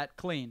to have that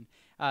clean.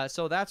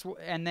 So that's,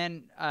 and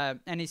then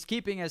and he's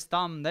keeping his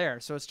thumb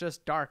there, so it's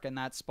just dark in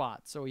that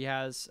spot. So he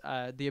has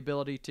the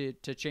ability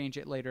to change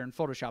it later in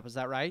Photoshop. Is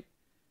that right?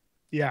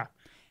 Yeah.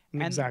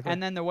 Exactly.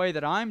 And then the way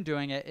that I'm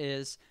doing it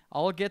is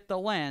I'll get the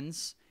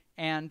lens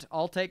and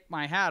I'll take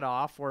my hat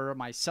off or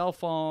my cell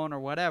phone or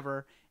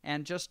whatever,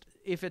 and just,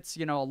 if it's,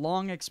 you know, a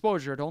long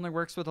exposure, it only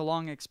works with a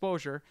long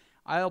exposure,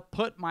 I'll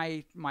put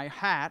my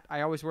hat, I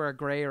always wear a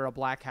gray or a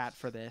black hat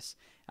for this,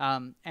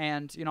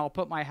 And I'll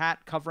put my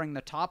hat covering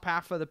the top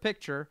half of the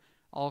picture.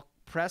 I'll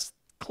press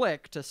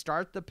click to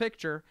start the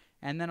picture,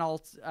 and then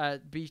I'll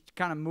be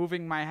kind of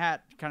moving my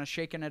hat, kind of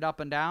shaking it up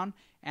and down,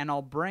 and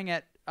I'll bring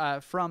it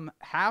from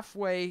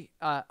halfway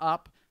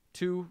up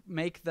to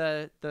make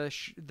the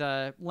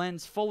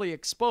lens fully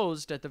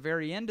exposed at the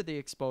very end of the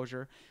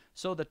exposure.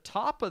 So the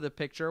top of the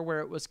picture, where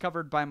it was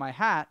covered by my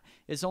hat,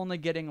 is only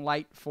getting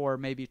light for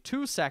maybe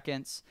 2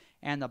 seconds,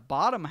 and the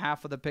bottom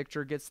half of the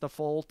picture gets the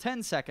full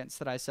 10 seconds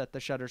that I set the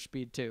shutter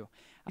speed to.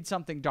 I need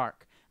something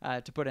dark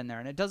to put in there,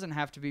 and it doesn't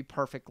have to be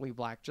perfectly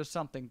black, just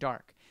something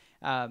dark.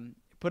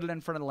 Put it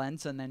in front of the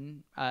lens, and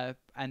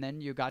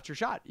then you got your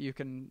shot. You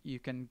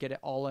can get it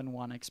all in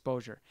one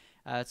exposure.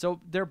 So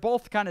they're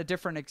both kind of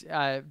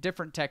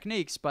different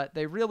techniques, but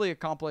they really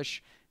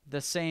accomplish the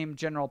same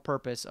general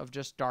purpose of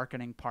just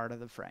darkening part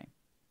of the frame.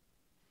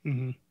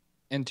 Mm-hmm.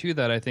 And to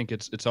that, I think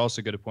it's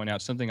also good to point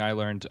out something I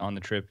learned on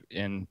the trip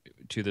into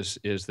this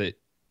is that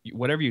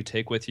whatever you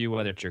take with you,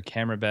 whether it's your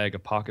camera bag, a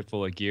pocket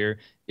full of gear,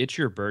 it's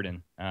your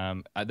burden.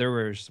 There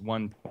was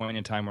one point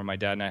in time where my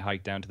dad and I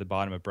hiked down to the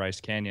bottom of Bryce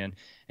Canyon,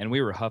 and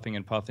we were huffing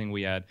and puffing.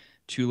 We had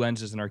 2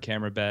 lenses in our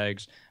camera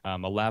bags, a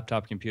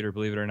laptop computer,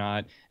 believe it or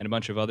not, and a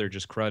bunch of other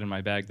just crud in my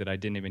bag that I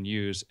didn't even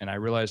use. And I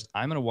realized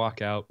I'm going to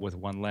walk out with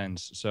 1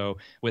 lens. So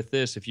with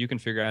this, if you can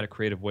figure out a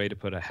creative way to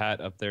put a hat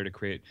up there to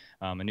create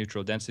a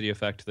neutral density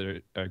effect,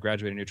 a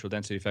graduated neutral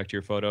density effect to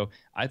your photo,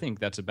 I think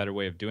that's a better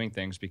way of doing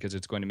things because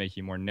it's going to make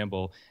you more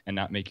nimble and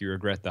not make you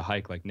regret the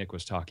hike like Nick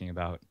was talking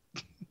about.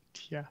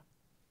 Yeah.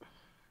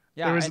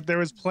 Yeah, There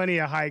was plenty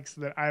of hikes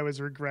that I was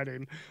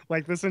regretting.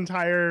 Like this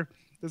entire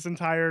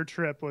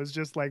trip was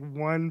just like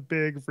one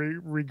big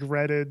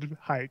regretted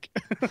hike.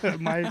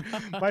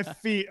 my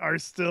feet are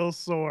still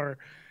sore.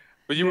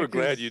 But you were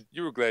glad you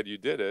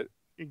did it.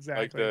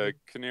 Exactly. Like the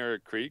Canary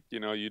Creek, you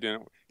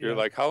didn't. You're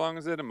like, how long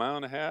is it? 1.5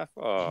 miles?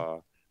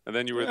 Oh, and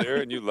then you were there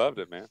and you loved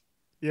it, man.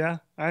 Yeah,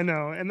 I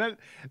know, and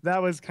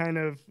that was kind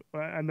of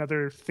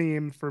another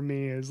theme for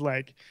me. Is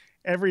like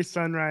every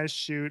sunrise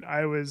shoot,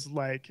 I was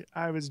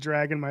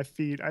dragging my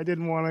feet. I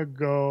didn't want to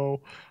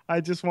go.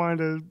 I just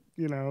wanted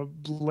to,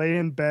 lay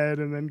in bed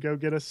and then go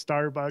get a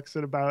Starbucks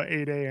at about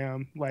 8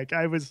 a.m. Like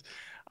I was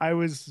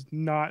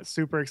not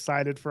super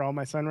excited for all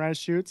my sunrise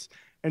shoots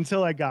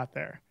until I got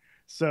there.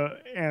 So,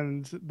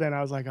 and then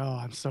I was like, oh,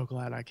 I'm so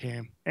glad I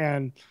came.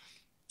 And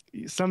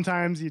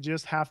sometimes you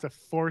just have to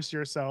force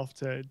yourself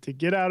to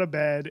get out of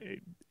bed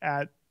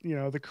at,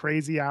 the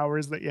crazy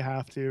hours that you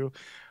have to,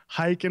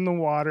 hike in the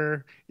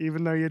water,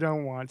 even though you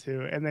don't want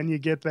to. And then you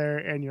get there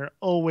and you're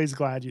always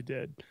glad you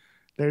did.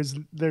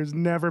 There's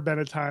never been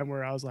a time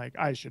where I was like,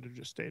 I should have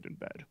just stayed in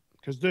bed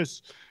because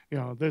this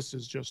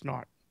is just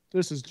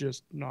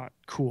not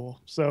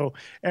cool. So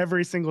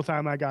every single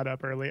time I got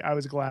up early, I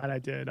was glad I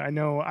did. I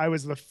know I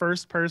was the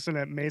first person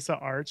at Mesa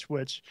Arch,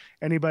 which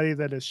anybody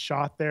that is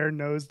shot there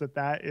knows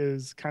that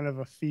is kind of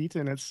a feat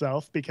in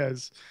itself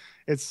because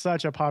it's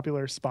such a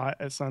popular spot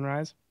at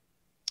sunrise.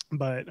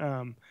 But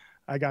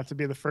I got to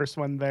be the first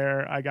one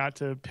there. I got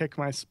to pick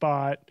my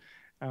spot.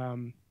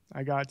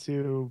 I got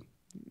to,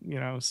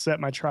 set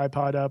my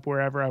tripod up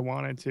wherever I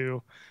wanted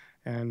to.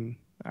 And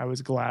I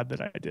was glad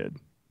that I did.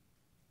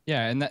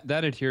 Yeah, and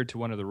that adhered to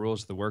one of the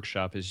rules of the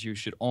workshop is you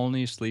should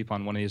only sleep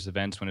on one of these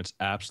events when it's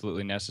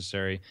absolutely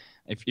necessary.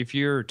 If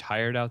you're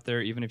tired out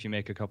there, even if you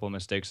make a couple of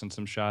mistakes on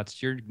some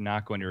shots, you're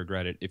not going to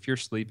regret it. If you're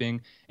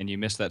sleeping and you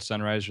miss that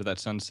sunrise or that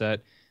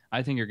sunset,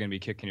 I think you're going to be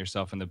kicking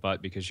yourself in the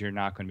butt because you're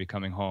not going to be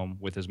coming home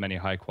with as many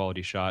high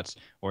quality shots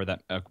or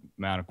that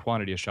amount of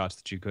quantity of shots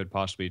that you could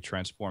possibly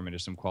transform into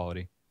some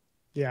quality.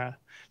 Yeah.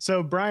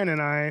 So Brian and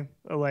I,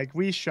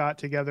 we shot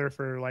together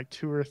for like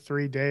 2 or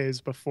 3 days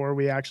before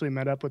we actually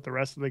met up with the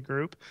rest of the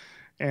group.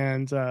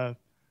 And,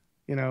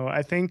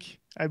 I think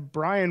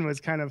Brian was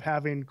kind of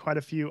having quite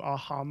a few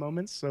aha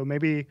moments. So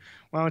maybe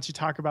why don't you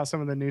talk about some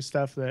of the new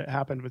stuff that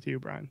happened with you,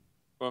 Brian?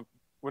 Well,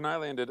 when I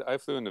landed, I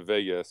flew into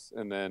Vegas,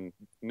 and then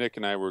Nick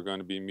and I were going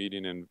to be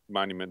meeting in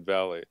Monument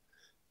Valley.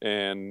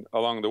 And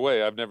along the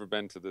way, I've never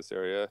been to this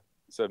area,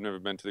 so I've never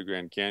been to the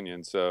Grand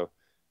Canyon. So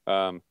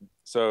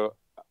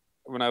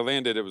when I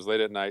landed, it was late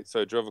at night,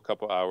 so I drove a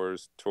couple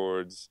hours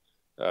towards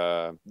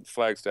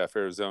Flagstaff,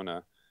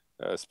 Arizona,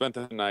 spent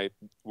the night,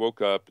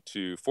 woke up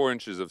to 4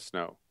 inches of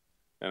snow.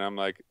 And I'm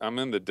like, I'm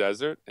in the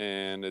desert,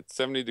 and it's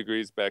 70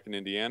 degrees back in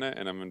Indiana,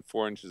 and I'm in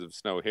 4 inches of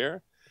snow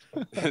here.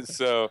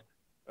 So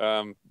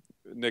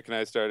Nick and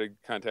I started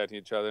contacting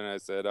each other, and I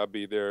said, I'll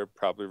be there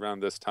probably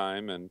around this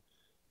time. And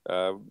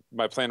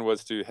my plan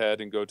was to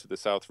head and go to the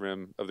south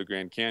rim of the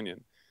Grand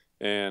Canyon.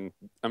 And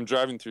I'm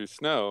driving through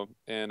snow,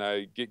 and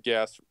I get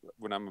gas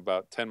when I'm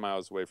about 10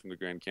 miles away from the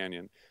Grand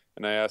Canyon.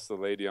 And I asked the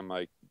lady, I'm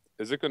like,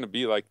 is it going to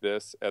be like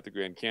this at the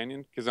Grand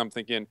Canyon? Because I'm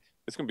thinking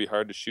it's going to be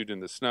hard to shoot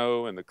in the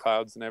snow and the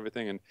clouds and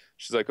everything. And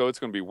she's like, oh, it's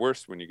going to be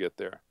worse when you get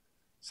there.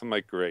 So I'm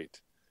like, great.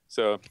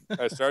 So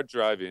I start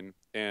driving,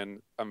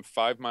 and I'm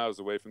 5 miles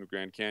away from the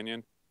Grand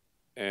Canyon,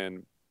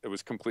 and it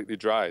was completely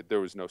dry.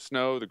 There was no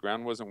snow. The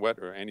ground wasn't wet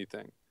or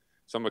anything.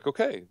 So I'm like,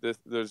 okay, this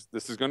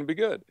is going to be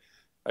good.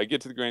 I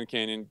get to the Grand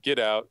Canyon, get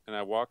out, and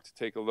I walk to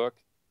take a look,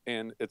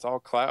 and it's all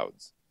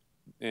clouds,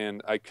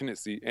 and I couldn't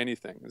see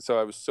anything. So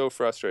I was so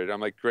frustrated.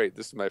 I'm like, great,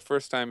 this is my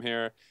first time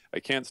here. I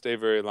can't stay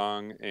very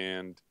long,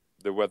 and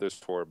the weather's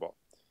horrible.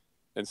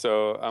 And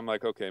so I'm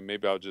like, okay,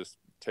 maybe I'll just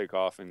take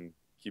off and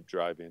keep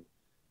driving.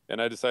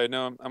 And I decided,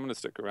 no, I'm going to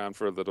stick around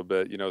for a little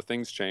bit. You know,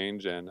 things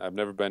change, and I've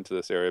never been to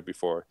this area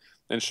before.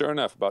 And sure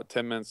enough, about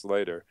 10 minutes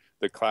later,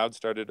 the clouds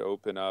started to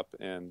open up,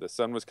 and the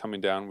sun was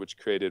coming down, which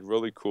created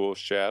really cool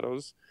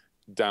shadows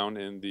down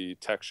in the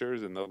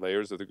textures and the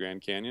layers of the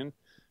Grand Canyon.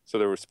 So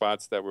there were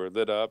spots that were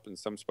lit up, and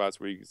some spots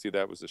where you could see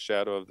that was the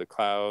shadow of the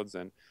clouds,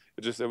 and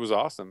it was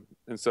awesome.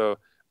 And so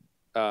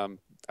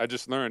I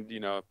just learned, you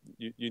know,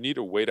 you need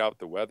to wait out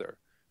the weather.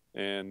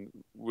 And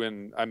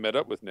when I met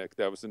up with Nick,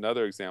 that was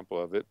another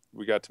example of it.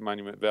 We got to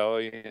Monument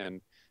Valley,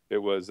 and it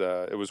was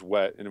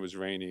wet and it was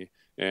rainy.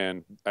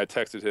 And I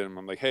texted him.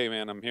 I'm like, hey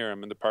man, I'm here.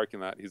 I'm in the parking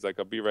lot. He's like,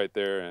 I'll be right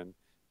there. And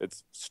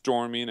it's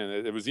storming, and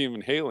it was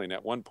even hailing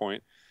at one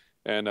point.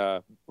 And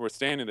we're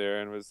standing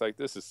there, and it was like,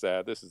 this is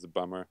sad. This is a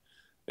bummer.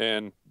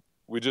 And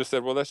we just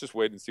said, well, let's just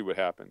wait and see what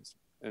happens.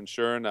 And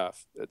sure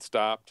enough, it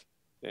stopped,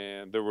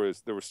 and there were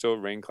still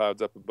rain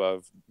clouds up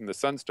above, and the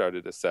sun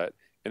started to set,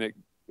 and it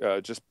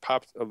just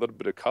popped a little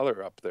bit of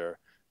color up there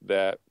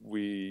that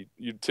you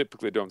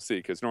typically don't see,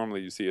 because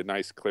normally you see a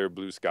nice clear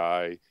blue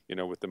sky, you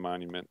know, with the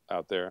monument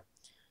out there.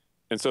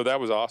 And so that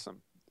was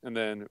awesome. And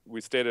then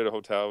we stayed at a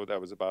hotel that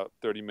was about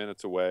 30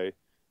 minutes away,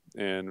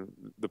 and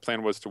the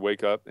plan was to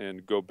wake up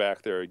and go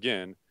back there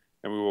again.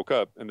 And we woke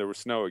up, and there was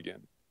snow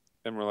again.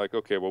 And we're like,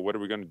 okay, well, what are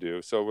we going to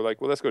do? So we're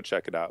like, well, let's go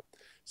check it out.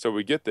 So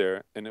we get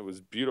there, and it was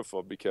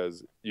beautiful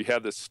because you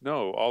had the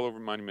snow all over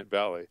Monument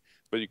Valley,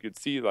 but you could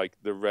see like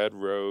the red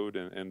road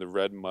and the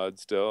red mud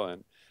still.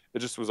 And it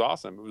just was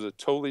awesome. It was a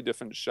totally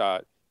different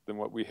shot than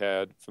what we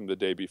had from the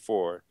day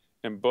before.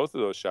 And both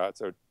of those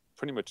shots are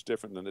pretty much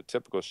different than the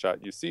typical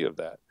shot you see of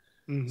that.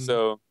 Mm-hmm.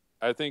 So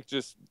I think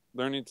just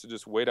learning to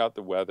just wait out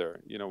the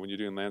weather, you know, when you're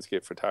doing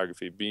landscape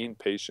photography, being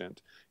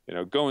patient, you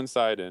know, go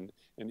inside and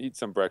eat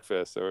some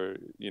breakfast, or,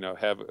 you know,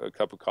 have a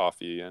cup of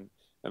coffee and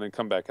then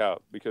come back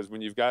out. Because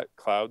when you've got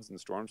clouds and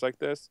storms like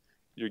this,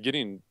 you're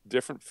getting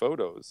different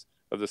photos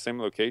of the same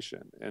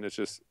location. And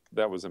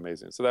that was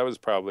amazing. So that was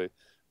probably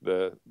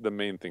the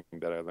main thing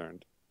that I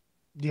learned.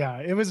 Yeah,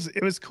 it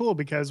was cool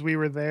because we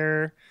were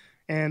there,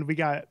 and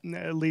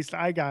at least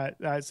I got,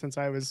 since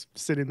I was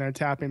sitting there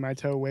tapping my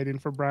toe waiting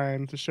for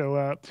Brian to show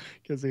up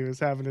because he was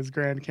having his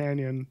Grand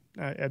Canyon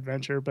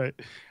adventure. But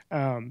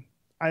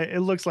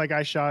it looks like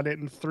I shot it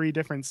in 3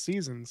 different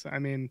seasons. I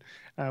mean,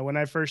 when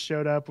I first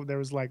showed up, there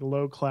was like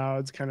low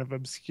clouds kind of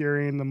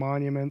obscuring the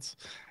monuments.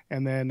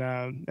 And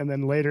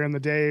then later in the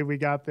day, we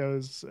got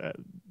those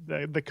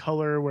the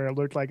color where it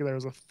looked like there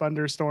was a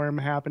thunderstorm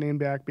happening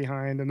back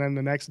behind. And then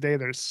the next day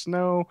there's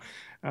snow.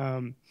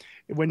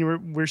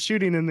 When we're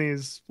shooting in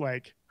these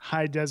like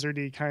high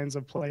deserty kinds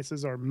of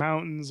places or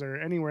mountains or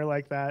anywhere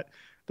like that,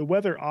 the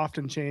weather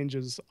often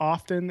changes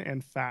often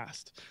and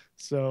fast.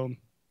 So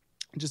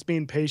just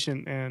being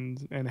patient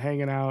and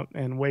hanging out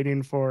and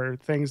waiting for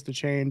things to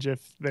change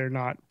if they're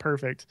not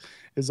perfect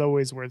is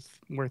always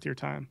worth your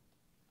time.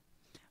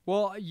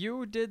 Well,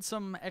 you did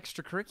some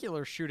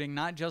extracurricular shooting,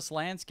 not just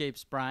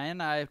landscapes,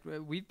 Brian.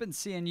 We've been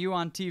seeing you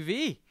on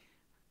TV.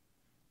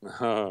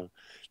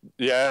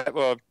 Yeah,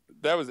 well,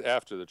 that was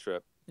after the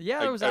trip.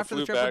 Yeah, it was after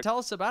the trip. But tell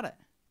us about it.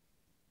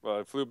 Well,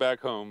 I flew back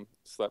home,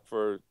 slept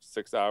for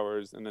 6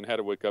 hours, and then had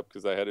to wake up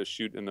because I had a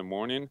shoot in the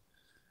morning.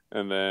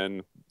 And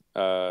then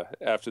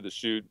after the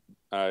shoot,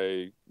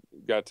 I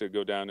got to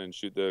go down and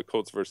shoot the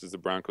Colts versus the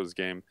Broncos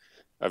game.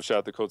 I've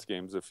shot the Colts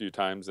games a few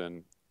times,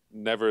 and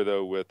never,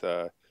 though, with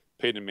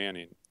Peyton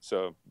Manning.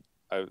 So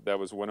that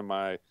was one of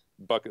my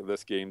bucket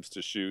list games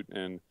to shoot,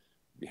 and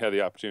had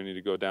the opportunity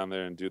to go down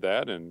there and do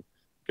that, and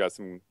got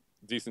some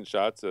decent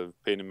shots of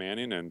Peyton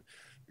Manning, and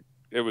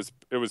it was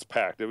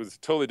packed. It was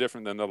totally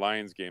different than the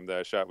Lions game that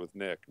I shot with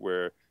Nick,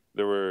 where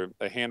there were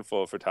a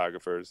handful of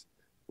photographers.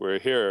 Where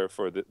here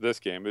for this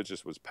game, it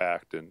just was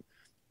packed, and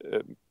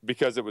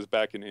because it was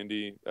back in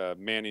Indy,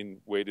 Manning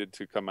waited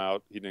to come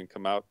out. He didn't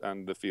come out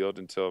on the field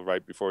until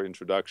right before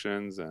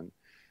introductions, and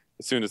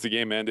as soon as the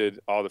game ended,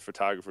 all the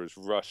photographers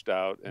rushed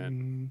out.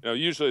 And you know,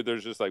 usually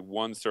there's just like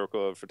one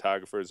circle of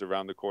photographers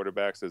around the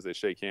quarterbacks as they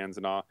shake hands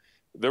and all.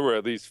 There were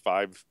at least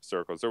 5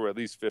 circles. There were at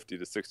least 50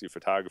 to 60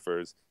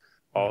 photographers,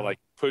 all like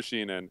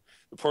pushing. And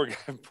the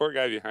poor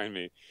guy behind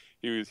me,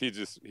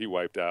 he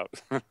wiped out.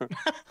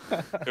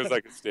 It was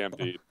like a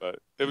stampede, but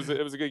it was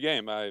a good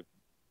game.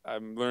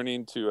 I'm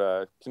learning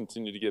to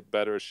continue to get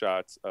better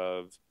shots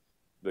of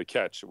the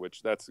catch,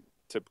 which that's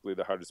typically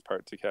the hardest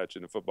part to catch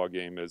in a football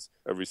game, is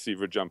a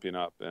receiver jumping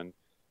up. And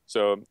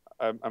so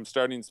I'm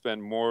starting to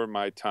spend more of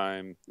my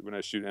time when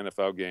I shoot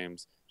NFL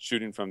games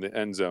shooting from the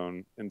end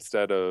zone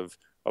instead of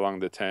along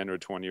the 10 or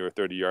 20 or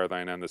 30 yard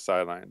line on the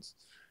sidelines.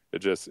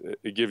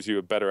 It gives you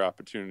a better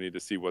opportunity to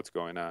see what's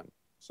going on.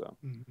 So.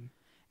 Mm-hmm.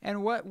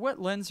 And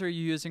what lens are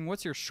you using?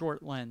 What's your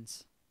short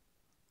lens?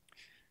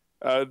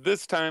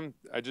 This time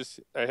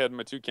I had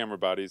my 2 camera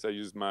bodies. I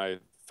used my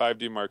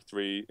 5D Mark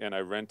III, and I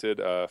rented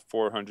a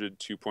 400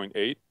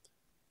 2.8.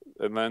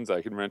 lens.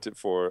 I can rent it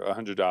for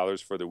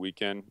 $100 for the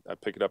weekend. I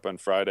pick it up on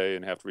Friday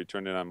and have to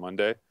return it on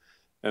Monday.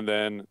 And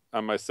then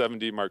on my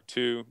 70 Mark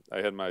II,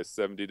 I had my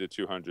 70 to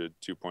 200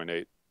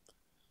 2.8.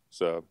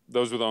 So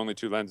those were the only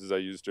two lenses I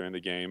used during the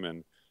game.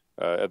 And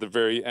at the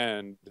very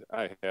end,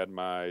 I had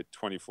my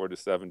 24 to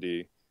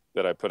 70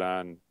 that I put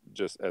on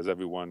just as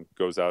everyone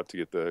goes out to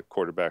get the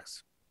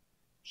quarterbacks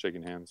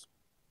shaking hands.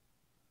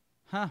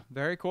 Huh,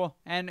 very cool.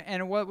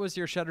 And what was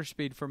your shutter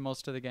speed for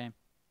most of the game?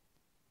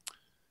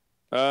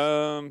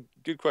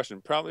 Good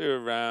question. Probably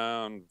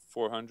around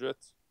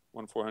 400th,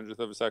 1/400th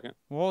of a second.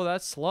 Whoa,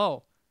 that's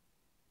slow.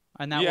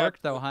 And that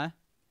worked though, huh?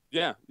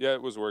 Yeah,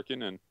 it was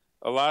working. And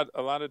a lot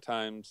of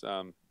times,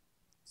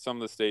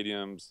 some of the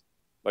stadiums,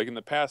 like in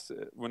the past,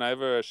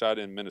 whenever I shot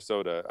in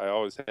Minnesota, I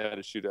always had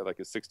to shoot at like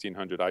a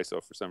 1600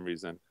 ISO for some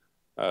reason.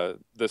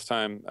 This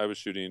time I was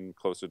shooting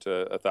closer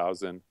to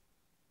 1000,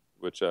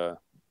 which it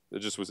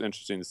just was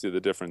interesting to see the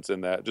difference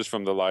in that, just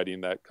from the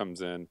lighting that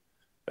comes in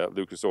at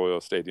Lucas Oil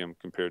Stadium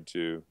compared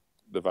to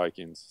the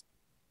Vikings.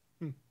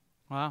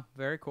 Wow,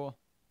 very cool.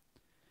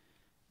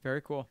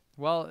 Very cool.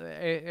 Well,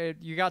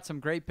 you got some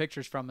great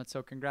pictures from it,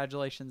 so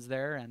congratulations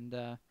there.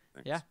 And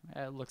yeah,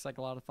 it looks like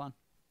a lot of fun.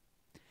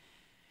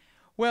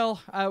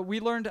 Well, we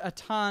learned a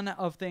ton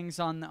of things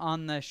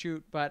on the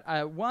shoot,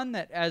 but one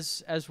that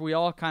as we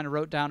all kind of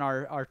wrote down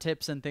our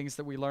tips and things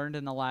that we learned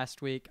in the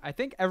last week, I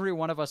think every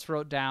one of us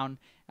wrote down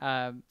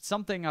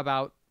something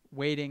about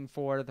waiting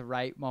for the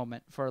right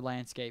moment for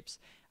landscapes.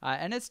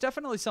 And it's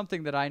definitely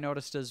something that I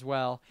noticed as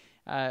well.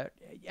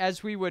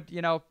 As we would,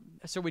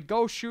 so we'd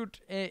go shoot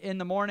in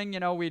the morning,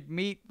 we'd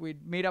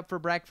meet up for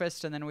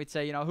breakfast, and then we'd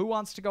say, who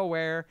wants to go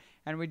where?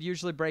 And we'd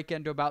usually break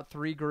into about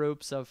 3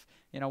 groups of,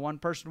 one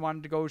person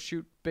wanted to go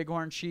shoot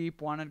bighorn sheep,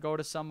 wanted to go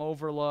to some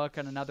overlook,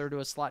 and another to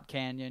a slot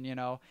canyon,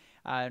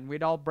 and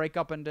we'd all break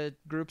up into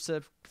groups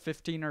of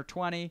 15 or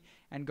 20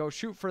 and go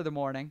shoot for the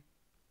morning.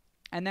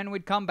 And then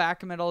we'd come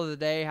back in the middle of the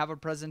day, have a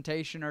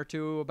presentation or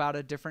two about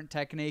a different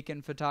technique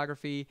in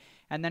photography.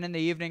 And then in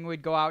the evening,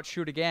 we'd go out,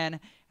 shoot again.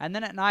 And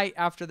then at night,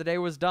 after the day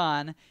was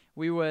done,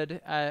 we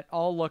would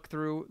all look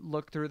through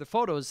the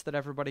photos that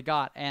everybody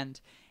got.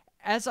 And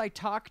as I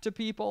talked to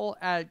people,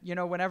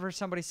 whenever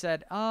somebody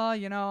said, oh,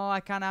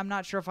 I'm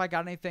not sure if I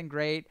got anything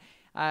great.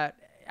 I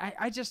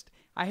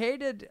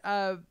hated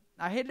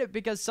it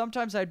because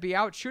sometimes I'd be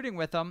out shooting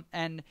with them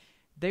and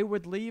they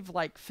would leave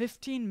like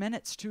 15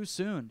 minutes too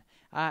soon.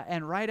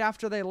 And right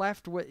after they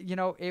left,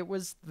 it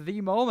was the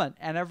moment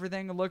and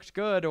everything looked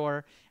good.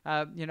 Or,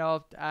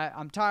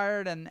 I'm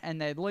tired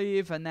and they'd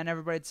leave. And then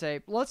everybody'd say,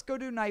 let's go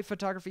do night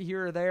photography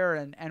here or there.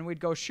 And we'd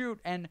go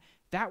shoot. And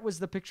that was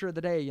the picture of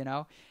the day,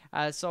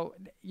 So,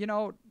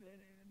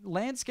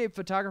 landscape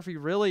photography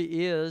really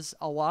is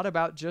a lot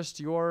about just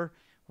your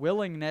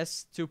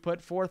willingness to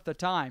put forth the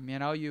time.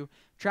 You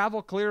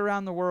travel clear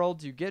around the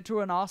world, you get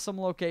to an awesome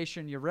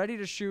location, you're ready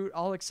to shoot,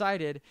 all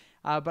excited,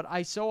 but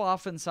I so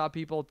often saw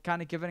people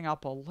kind of giving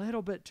up a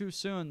little bit too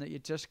soon that you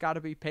just got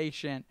to be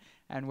patient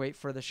and wait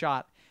for the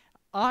shot.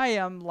 I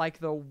am like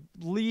the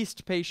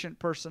least patient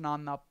person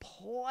on the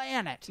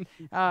planet.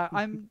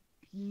 I'm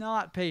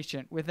not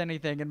patient with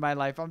anything in my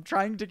life. I'm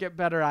trying to get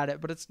better at it,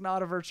 but it's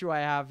not a virtue I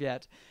have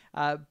yet.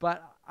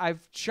 But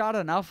I've shot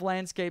enough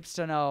landscapes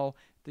to know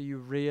that you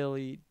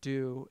really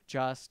do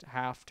just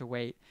have to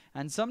wait.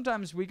 And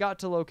sometimes we got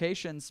to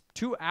locations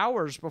 2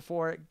 hours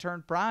before it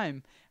turned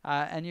prime,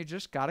 and you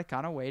just got to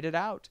kind of wait it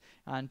out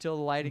until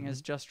the lighting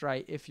is just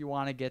right if you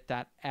want to get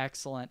that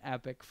excellent,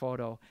 epic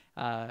photo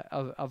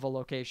of a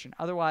location.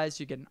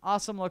 Otherwise, you get an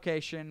awesome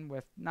location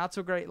with not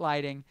so great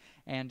lighting,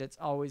 and it's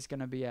always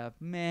going to be a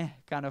meh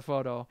kind of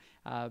photo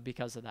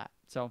because of that.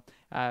 So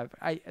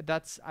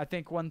that's, I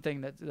think, one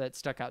thing that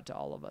stuck out to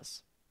all of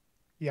us.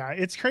 Yeah,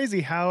 it's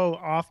crazy how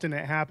often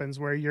it happens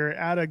where you're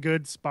at a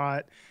good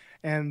spot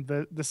and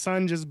the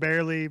sun just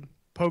barely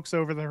pokes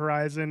over the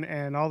horizon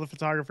and all the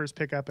photographers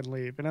pick up and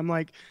leave. And I'm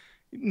like,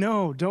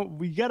 no,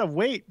 we got to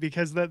wait,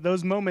 because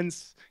those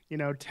moments,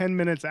 10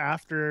 minutes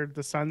after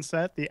the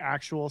sunset, the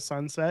actual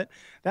sunset,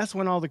 that's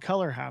when all the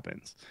color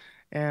happens.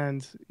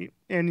 And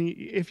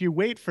if you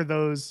wait for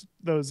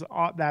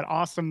that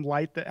awesome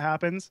light that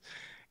happens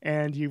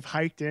and you've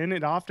hiked in,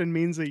 it often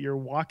means that you're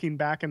walking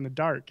back in the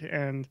dark.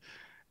 And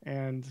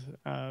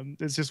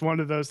it's just one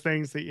of those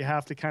things that you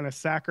have to kind of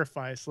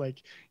sacrifice.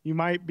 Like, you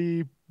might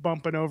be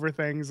bumping over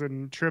things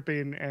and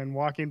tripping and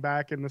walking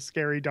back in the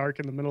scary dark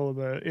in the middle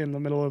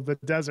of the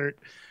desert,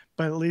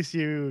 but at least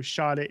you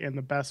shot it in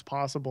the best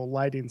possible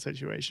lighting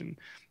situation.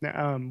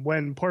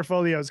 When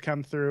portfolios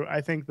come through, I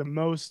think the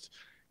most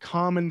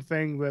common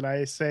thing that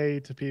I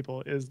say to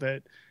people is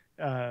that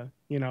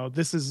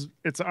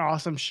it's an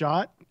awesome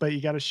shot, but you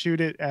got to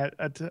shoot it at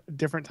a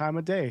different time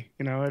of day.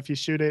 If you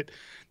shoot it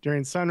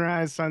during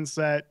sunrise,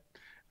 sunset,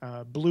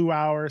 blue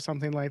hour,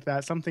 something like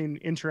that, something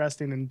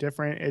interesting and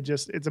different,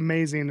 it's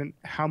amazing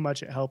how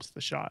much it helps the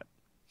shot.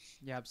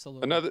 Yeah,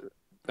 absolutely.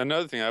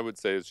 Another thing I would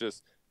say is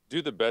just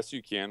do the best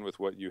you can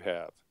with what you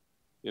have.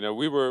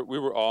 We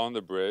were all on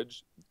the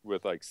bridge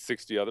with like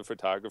 60 other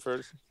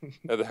photographers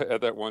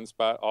at that one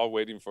spot, all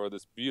waiting for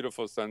this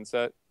beautiful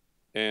sunset.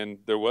 and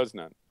there was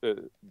none.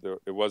 It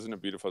wasn't a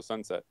beautiful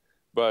sunset,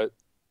 but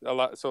a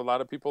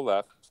lot of people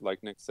left,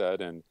 like Nick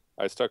said, and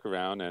I stuck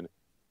around and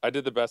I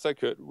did the best I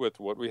could with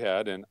what we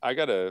had, and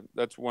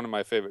that's one of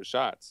my favorite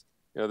shots.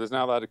 There's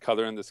not a lot of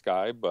color in the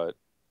sky, but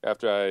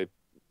after I,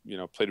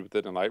 played with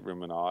it in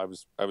Lightroom and all,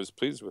 I was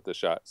pleased with the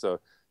shot. So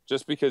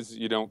just because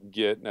you don't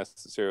get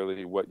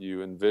necessarily what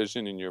you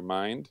envision in your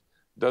mind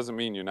doesn't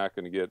mean you're not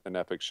going to get an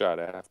epic shot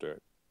after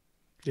it.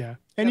 Yeah.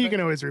 And you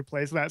can always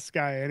replace that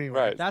sky anyway.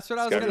 Right. That's what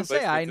I was going to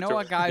say. I know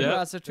a guy who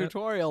has a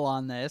tutorial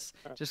on this.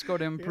 Just go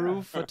to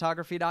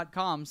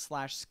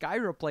improvephotography.com/sky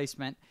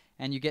replacement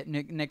and you get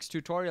Nick's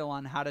tutorial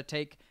on how to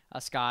take a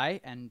sky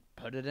and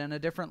put it in a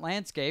different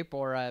landscape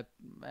or a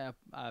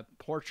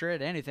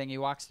portrait, anything. He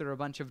walks through a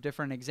bunch of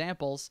different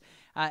examples.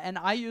 And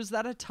I use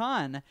that a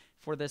ton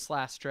for this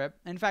last trip.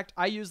 In fact,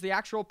 I used the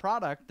actual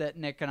product that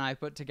Nick and I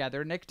put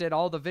together. Nick did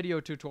all the video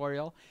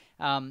tutorial.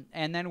 And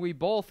then we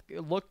both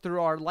looked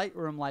through our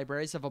Lightroom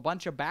libraries of a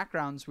bunch of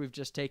backgrounds we've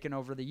just taken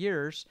over the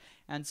years.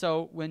 And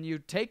so when you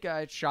take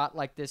a shot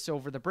like this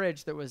over the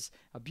bridge that was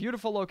a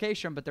beautiful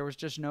location, but there was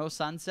just no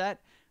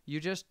sunset, you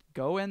just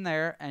go in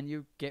there and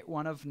you get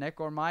one of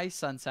Nick or my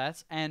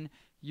sunsets and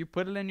you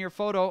put it in your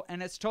photo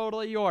and it's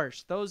totally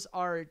yours. Those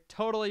are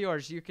totally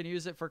yours. You can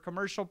use it for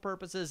commercial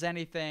purposes,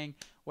 anything,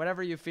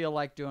 whatever you feel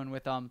like doing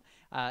with them.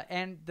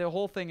 And the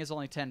whole thing is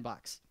only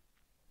 $10.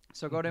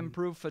 So go to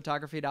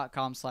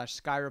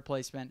improvephotography.com/sky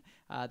replacement.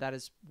 That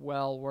is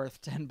well worth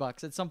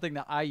 $10. It's something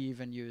that I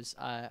even use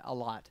a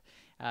lot.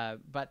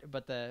 But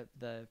the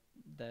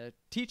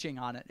teaching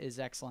on it is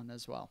excellent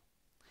as well.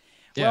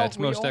 Yeah, well, it's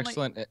most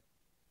excellent.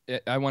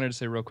 I wanted to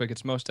say real quick,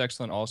 it's most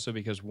excellent also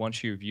because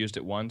once you've used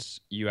it once,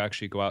 you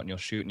actually go out and you'll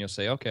shoot and you'll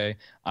say, okay,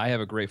 I have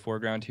a great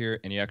foreground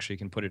here, and you actually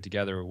can put it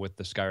together with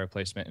the sky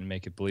replacement and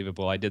make it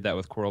believable. I did that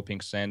with coral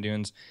pink sand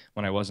dunes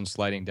when I wasn't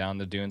sliding down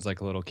the dunes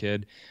like a little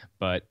kid,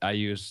 but I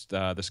used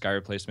the sky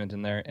replacement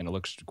in there and it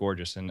looks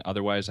gorgeous. And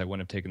otherwise, I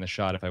wouldn't have taken the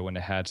shot if I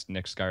wouldn't have had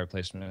Nick's sky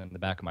replacement in the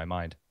back of my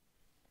mind.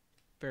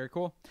 Very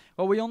cool.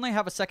 Well, we only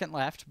have a second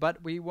left,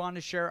 but we want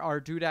to share our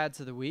doodads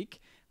of the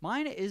week.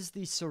 Mine is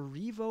the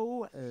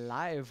Cerevo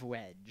Live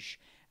Wedge.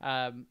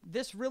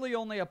 This really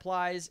only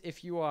applies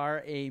if you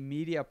are a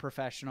media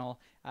professional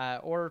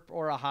or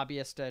a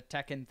hobbyist, a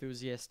tech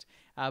enthusiast,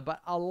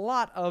 but a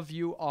lot of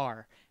you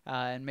are,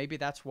 and maybe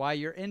that's why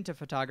you're into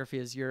photography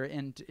as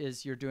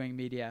you're doing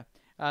media.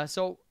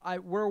 So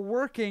we're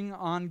working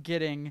on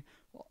getting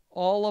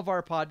all of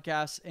our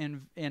podcasts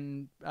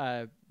in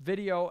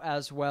video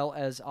as well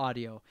as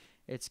audio.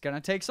 It's going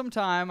to take some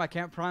time. I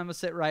can't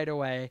promise it right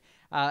away.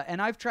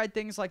 And I've tried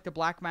things like the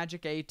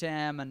Blackmagic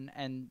ATEM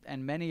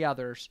and many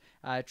others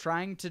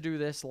trying to do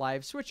this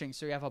live switching.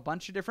 So you have a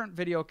bunch of different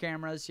video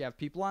cameras. You have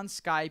people on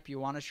Skype. You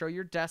want to show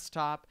your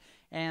desktop.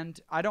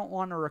 And I don't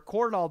want to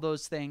record all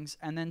those things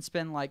and then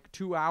spend like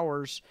 2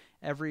 hours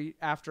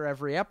after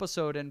every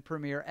episode in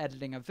Premiere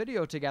editing a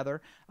video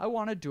together. I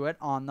want to do it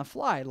on the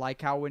fly,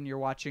 like how when you're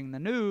watching the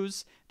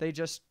news, they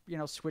just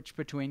switch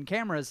between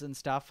cameras and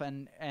stuff,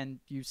 and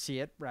you see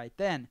it right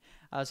then.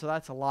 So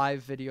that's a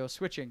live video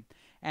switching.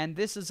 And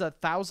this is a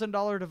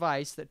 $1,000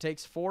 device that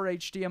takes 4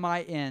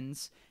 HDMI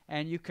ins,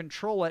 and you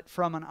control it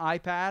from an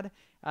iPad.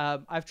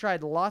 I've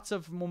tried lots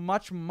of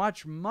much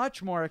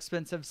more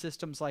expensive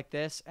systems like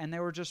this, and they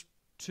were just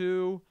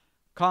too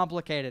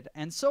complicated.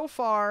 And so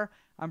far,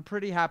 I'm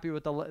pretty happy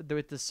with the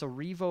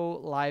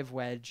Cerevo Live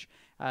Wedge.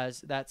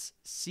 That's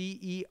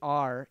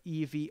Cerevo,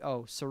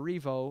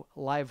 Cerevo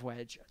Live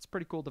Wedge. It's a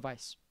pretty cool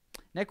device.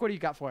 Nick, what do you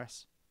got for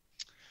us?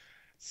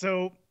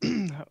 So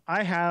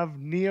I have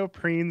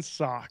neoprene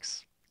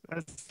socks.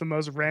 That's the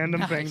most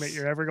random thing that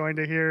you're ever going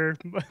to hear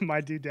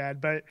my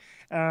doodad. But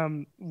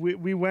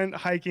we went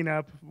hiking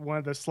up one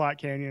of the slot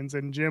canyons,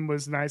 and Jim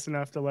was nice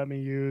enough to let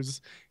me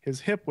use his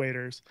hip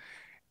waders.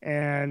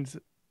 And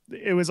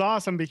it was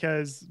awesome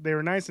because they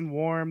were nice and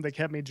warm. They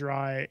kept me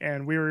dry,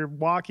 and we were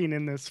walking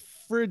in this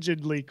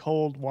frigidly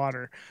cold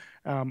water.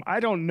 I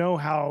don't know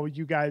how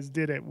you guys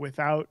did it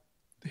without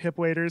hip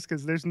waders,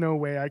 because there's no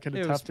way I could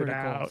have toughed it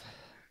out. Cold.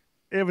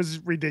 It was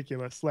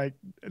ridiculous. Like,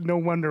 no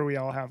wonder we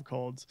all have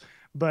colds.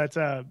 But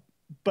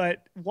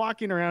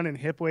walking around in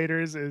hip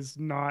waders is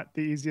not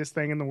the easiest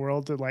thing in the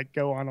world to like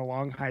go on a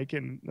long hike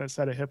in a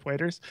set of hip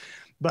waders.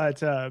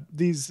 But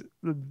these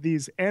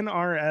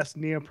NRS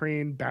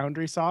neoprene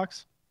boundary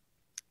socks,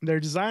 they're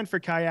designed for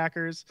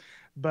kayakers,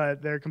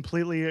 but they're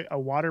completely a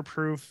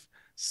waterproof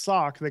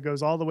sock that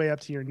goes all the way up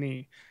to your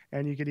knee.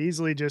 And you could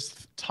easily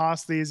just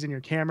toss these in your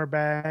camera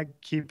bag,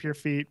 keep your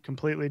feet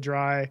completely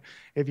dry.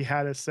 If you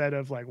had a set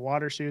of like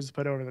water shoes to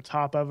put over the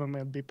top of them,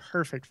 it'd be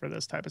perfect for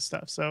this type of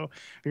stuff. So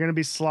if you're going to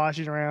be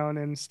sloshing around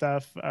and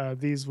stuff,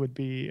 these would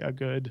be a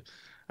good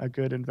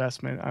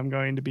investment. I'm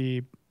going to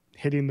be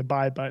hitting the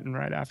buy button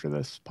right after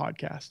this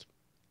podcast.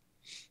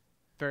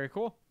 Very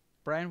cool.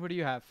 Brian, what do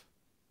you have?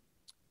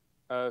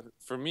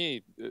 For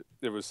me,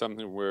 there was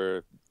something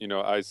where,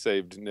 I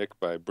saved Nick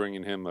by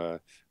bringing him a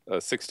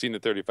 16 to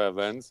 35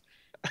 lens.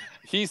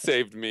 He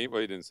saved me.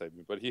 Well, he didn't save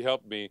me, but he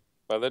helped me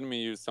by letting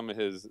me use some of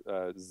his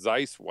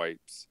Zeiss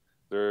wipes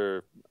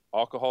They're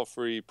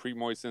alcohol-free,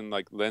 pre-moistened,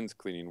 like lens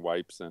cleaning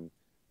wipes, and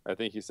I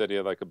think he said he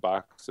had like a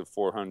box of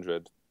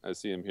 400. I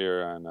see him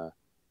here on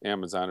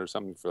Amazon or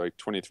something for like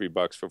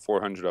 $23 for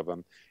 400 of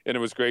them, and it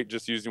was great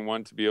just using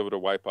one to be able to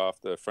wipe off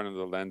the front of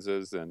the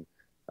lenses and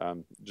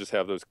just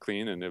have those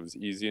clean, and it was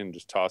easy, and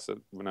just toss it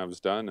when I was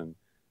done. And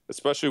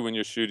especially when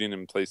you're shooting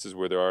in places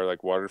where there are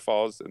like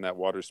waterfalls and that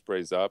water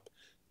sprays up,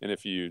 and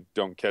if you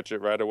don't catch it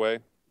right away,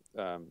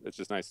 it's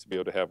just nice to be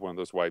able to have one of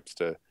those wipes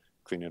to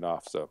clean it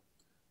off. So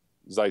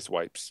Zeiss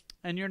wipes.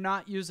 And you're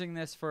not using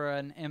this for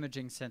an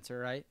imaging sensor,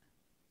 right?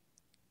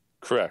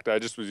 Correct. I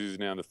just was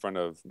using it on the front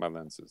of my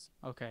lenses.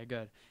 Okay,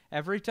 good.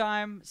 Every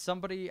time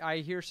I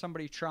hear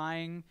somebody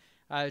trying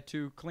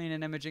to clean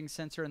an imaging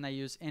sensor and they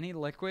use any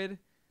liquid,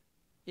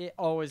 it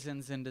always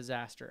ends in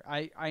disaster.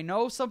 I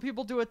know some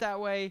people do it that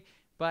way,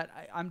 but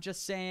I'm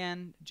just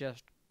saying,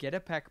 just get a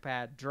PEC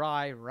pad,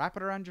 dry, wrap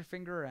it around your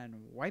finger, and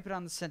wipe it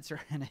on the sensor,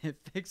 and it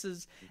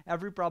fixes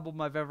every problem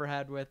I've ever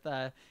had with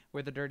a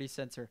dirty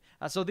sensor.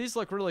 So these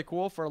look really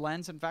cool for a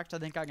lens. In fact, I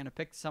think I'm going to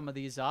pick some of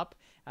these up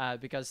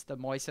because the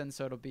moisten,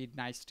 so it'll be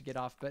nice to get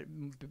off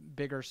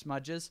bigger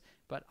smudges.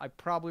 But I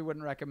probably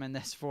wouldn't recommend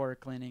this for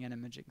cleaning an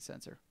imaging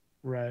sensor.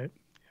 Right.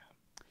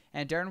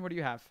 And Darren, what do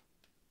you have?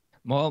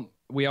 Well,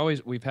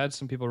 we've had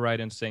some people write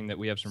in saying that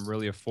we have some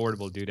really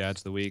affordable doodads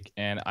of the week,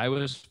 and I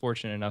was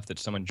fortunate enough that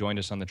someone joined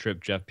us on the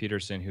trip, Jeff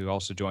Peterson, who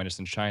also joined us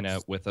in China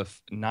with a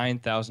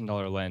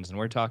 $9,000 lens, and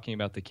we're talking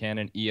about the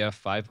Canon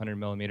EF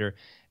 500mm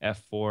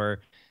f4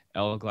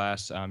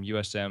 L-glass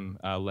USM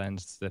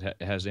lens that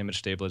has image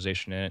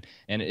stabilization in it,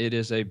 and it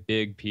is a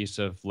big piece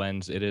of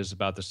lens. It is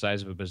about the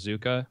size of a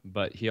bazooka,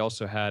 but he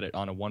also had it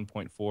on a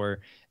 1.4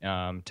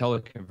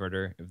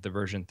 teleconverter, the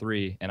version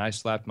 3, and I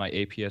slapped my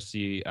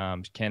APS-C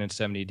Canon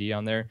 70D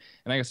on there,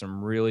 and I got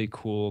some really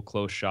cool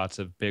close shots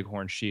of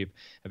bighorn sheep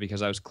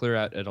because I was clear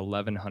out at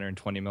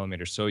 1120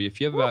 millimeters. So if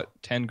you have about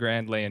 10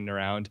 grand laying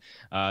around,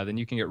 then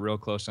you can get real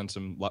close on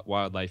some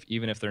wildlife,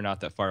 even if they're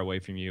not that far away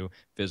from you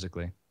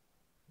physically.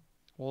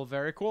 Well,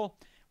 very cool.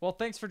 Well,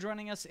 thanks for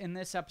joining us in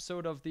this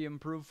episode of the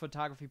Improved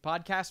Photography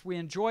Podcast. We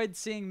enjoyed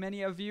seeing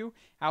many of you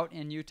out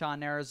in Utah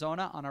and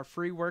Arizona on our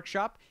free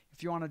workshop.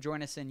 If you want to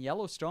join us in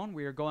Yellowstone,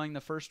 we are going the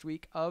first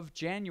week of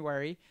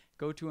January.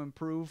 Go to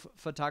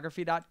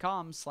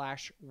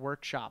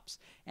improvephotography.com/workshops.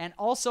 And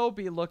also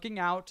be looking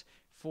out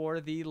for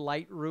the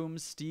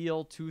Lightroom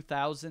Steel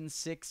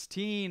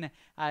 2016.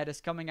 It is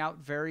coming out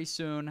very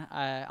soon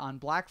on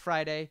Black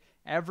Friday.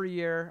 Every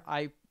year,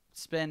 I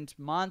spend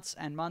months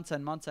and months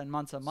and months and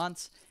months and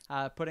months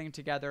putting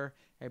together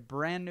a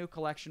brand new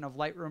collection of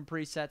Lightroom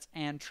presets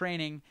and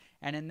training.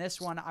 And in this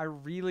one, I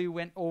really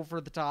went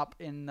over the top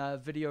in the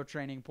video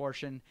training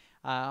portion.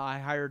 I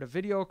hired a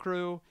video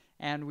crew,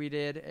 and we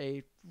did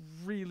a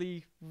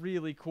really,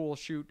 really cool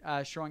shoot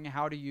showing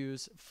how to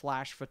use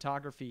flash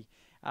photography.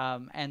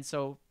 And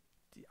so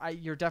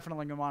you're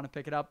definitely going to want to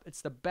pick it up.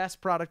 It's the best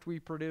product we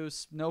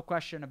produce, no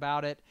question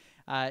about it.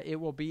 It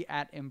will be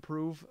at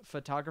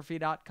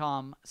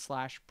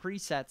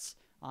improvephotography.com/presets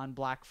on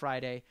Black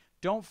Friday.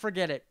 Don't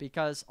forget it,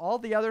 because all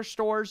the other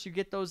stores, you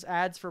get those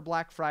ads for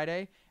Black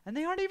Friday, and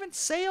they aren't even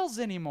sales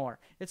anymore.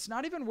 It's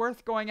not even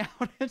worth going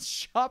out and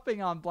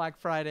shopping on Black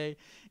Friday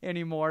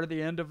anymore,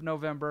 the end of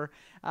November.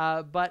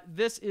 But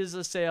this is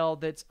a sale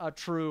that's a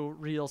true,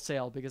 real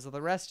sale, because of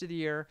the rest of the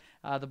year,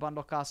 the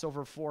bundle costs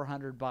over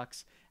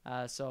 $400.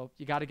 So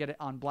you got to get it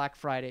on Black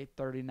Friday,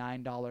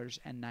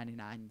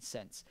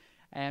 $39.99.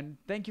 And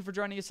thank you for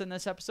joining us in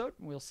this episode.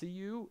 We'll see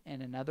you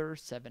in another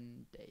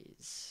 7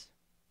 days.